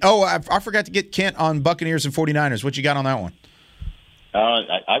 Kent. Oh, I forgot to get Kent on Buccaneers and 49ers. What you got on that one?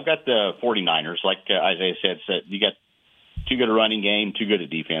 I've got the 49ers. Like Isaiah said, you got too good a running game, too good a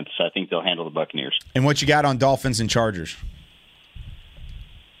defense. I think they'll handle the Buccaneers. And what you got on Dolphins and Chargers?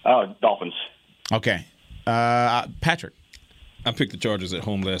 Dolphins. Okay. Patrick. I picked the Chargers at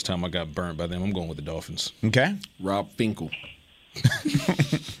home last time. I got burnt by them. I'm going with the Dolphins. Okay. Rob Finkel.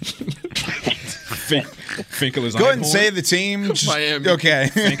 Finkel is Einhorn. Go ahead and say the team. Miami. Okay.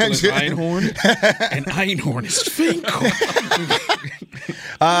 Finkel is Einhorn. And Einhorn is Finkel.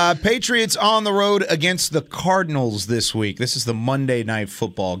 Patriots on the road against the Cardinals this week. This is the Monday Night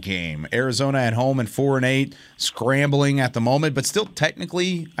Football game. Arizona at home and 4-8, scrambling at the moment, but still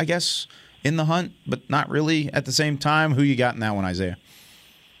technically, I guess, in the hunt, but not really at the same time. Who you got in that one, Isaiah?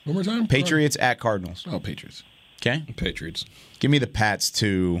 One more time? Patriots at Cardinals. Oh, Patriots. Okay. Patriots. Give me the Pats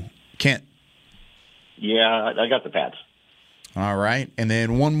too. Kent. Yeah, I got the Pats. All right. And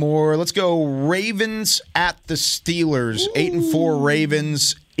then one more. Let's go Ravens at the Steelers. 8-4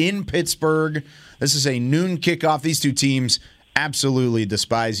 Ravens in Pittsburgh. This is a noon kickoff. These two teams absolutely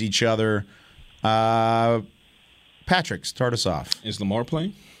despise each other. Patrick, start us off. Is Lamar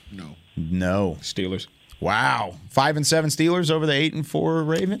playing? No. Steelers. Wow. 5-7 Steelers over the 8-4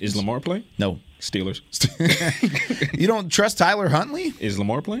 Ravens? Is Lamar playing? No. Steelers. You don't trust Tyler Huntley? Is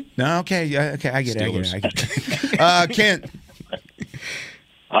Lamar playing? No, okay, I get Steelers. it. Kent.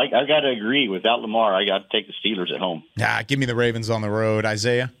 I got to agree. Without Lamar, I got to take the Steelers at home. Give me the Ravens on the road.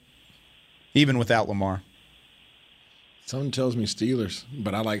 Isaiah? Even without Lamar. Something tells me Steelers,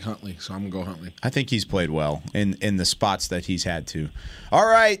 but I like Huntley, so I'm going to go Huntley. I think he's played well in the spots that he's had to. All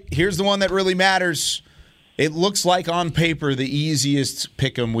right, here's the one that really matters. It looks like on paper the easiest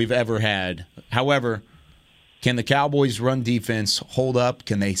pick'em we've ever had. However, can the Cowboys' run defense hold up?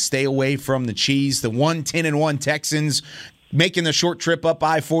 Can they stay away from the cheese? The 1-10-1 Texans making the short trip up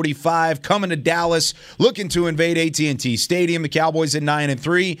I-45, coming to Dallas, looking to invade AT&T Stadium. The Cowboys at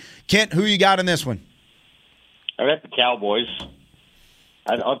 9-3. Kent, who you got in this one? I got the Cowboys.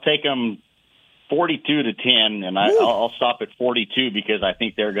 I'll take them 42-10, and I'll stop at 42 because I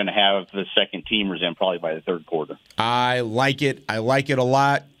think they're going to have the second teamers in probably by the third quarter. I like it. I like it a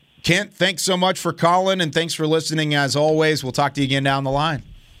lot. Kent, thanks so much for calling, and thanks for listening as always. We'll talk to you again down the line.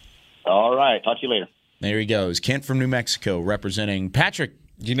 All right. Talk to you later. There he goes. Kent from New Mexico representing Patrick.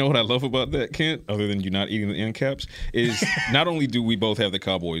 You know what I love about that, Kent, other than you not eating the end caps, is not only do we both have the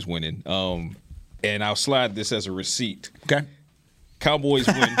Cowboys winning, and I'll slide this as a receipt. Okay. Cowboys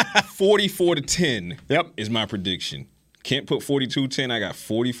win 44-10. Yep. Is my prediction. Can't put 42-10. I got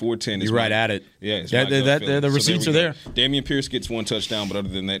 44-10. You're right at it. Yeah. It's the receipts are there. Damian Pierce gets one touchdown, but other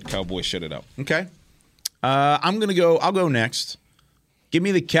than that, Cowboys shut it out. Okay. I'll go next. Give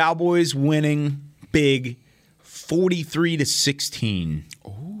me the Cowboys winning big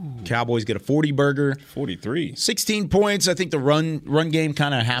 43-16. Cowboys get a 40 burger. 43. 16 points. I think the run game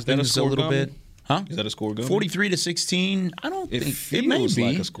kind of happens a little bit. Huh? Is that a score gummy? 43-16. I don't think it may be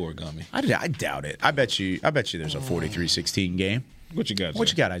like a score gummy. I doubt it. I bet you there's a 43-16 game. What you got? What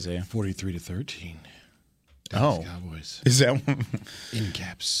you got, Isaiah? 43-13. Cowboys. Is that one? In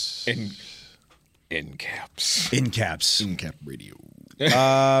caps. In caps. In caps. In cap radio. It's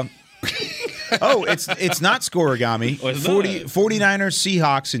not scoregami. 49ers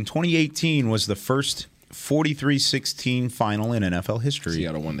Seahawks in 2018 was the first 43-16 final in NFL history.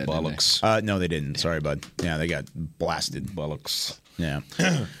 Seattle won that. Bollocks. No, they didn't. Sorry, bud. Yeah, they got blasted. Bollocks. Yeah.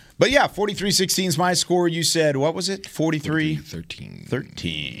 But yeah, 43-16 is my score. You said, what was it? 43-13.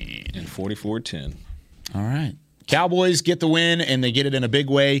 13. And 44-10. All right. Cowboys get the win, and they get it in a big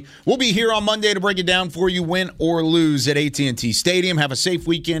way. We'll be here on Monday to break it down for you, win or lose at AT&T Stadium. Have a safe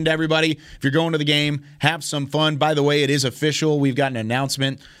weekend, everybody. If you're going to the game, have some fun. By the way, it is official. We've got an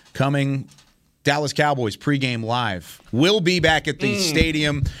announcement coming. Dallas Cowboys pregame live. We'll be back at the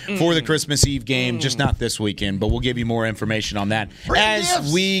stadium for the Christmas Eve game, just not this weekend, but we'll give you more information on that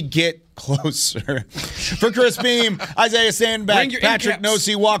as we get closer. For Chris Beam, Isaiah Sandback, Patrick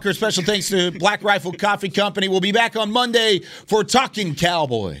Nosey Walker, special thanks to Black Rifle Coffee Company. We'll be back on Monday for Talking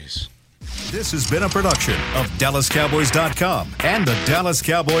Cowboys. This has been a production of DallasCowboys.com and the Dallas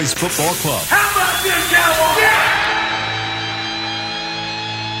Cowboys Football Club. How about this, Cowboys? Yeah!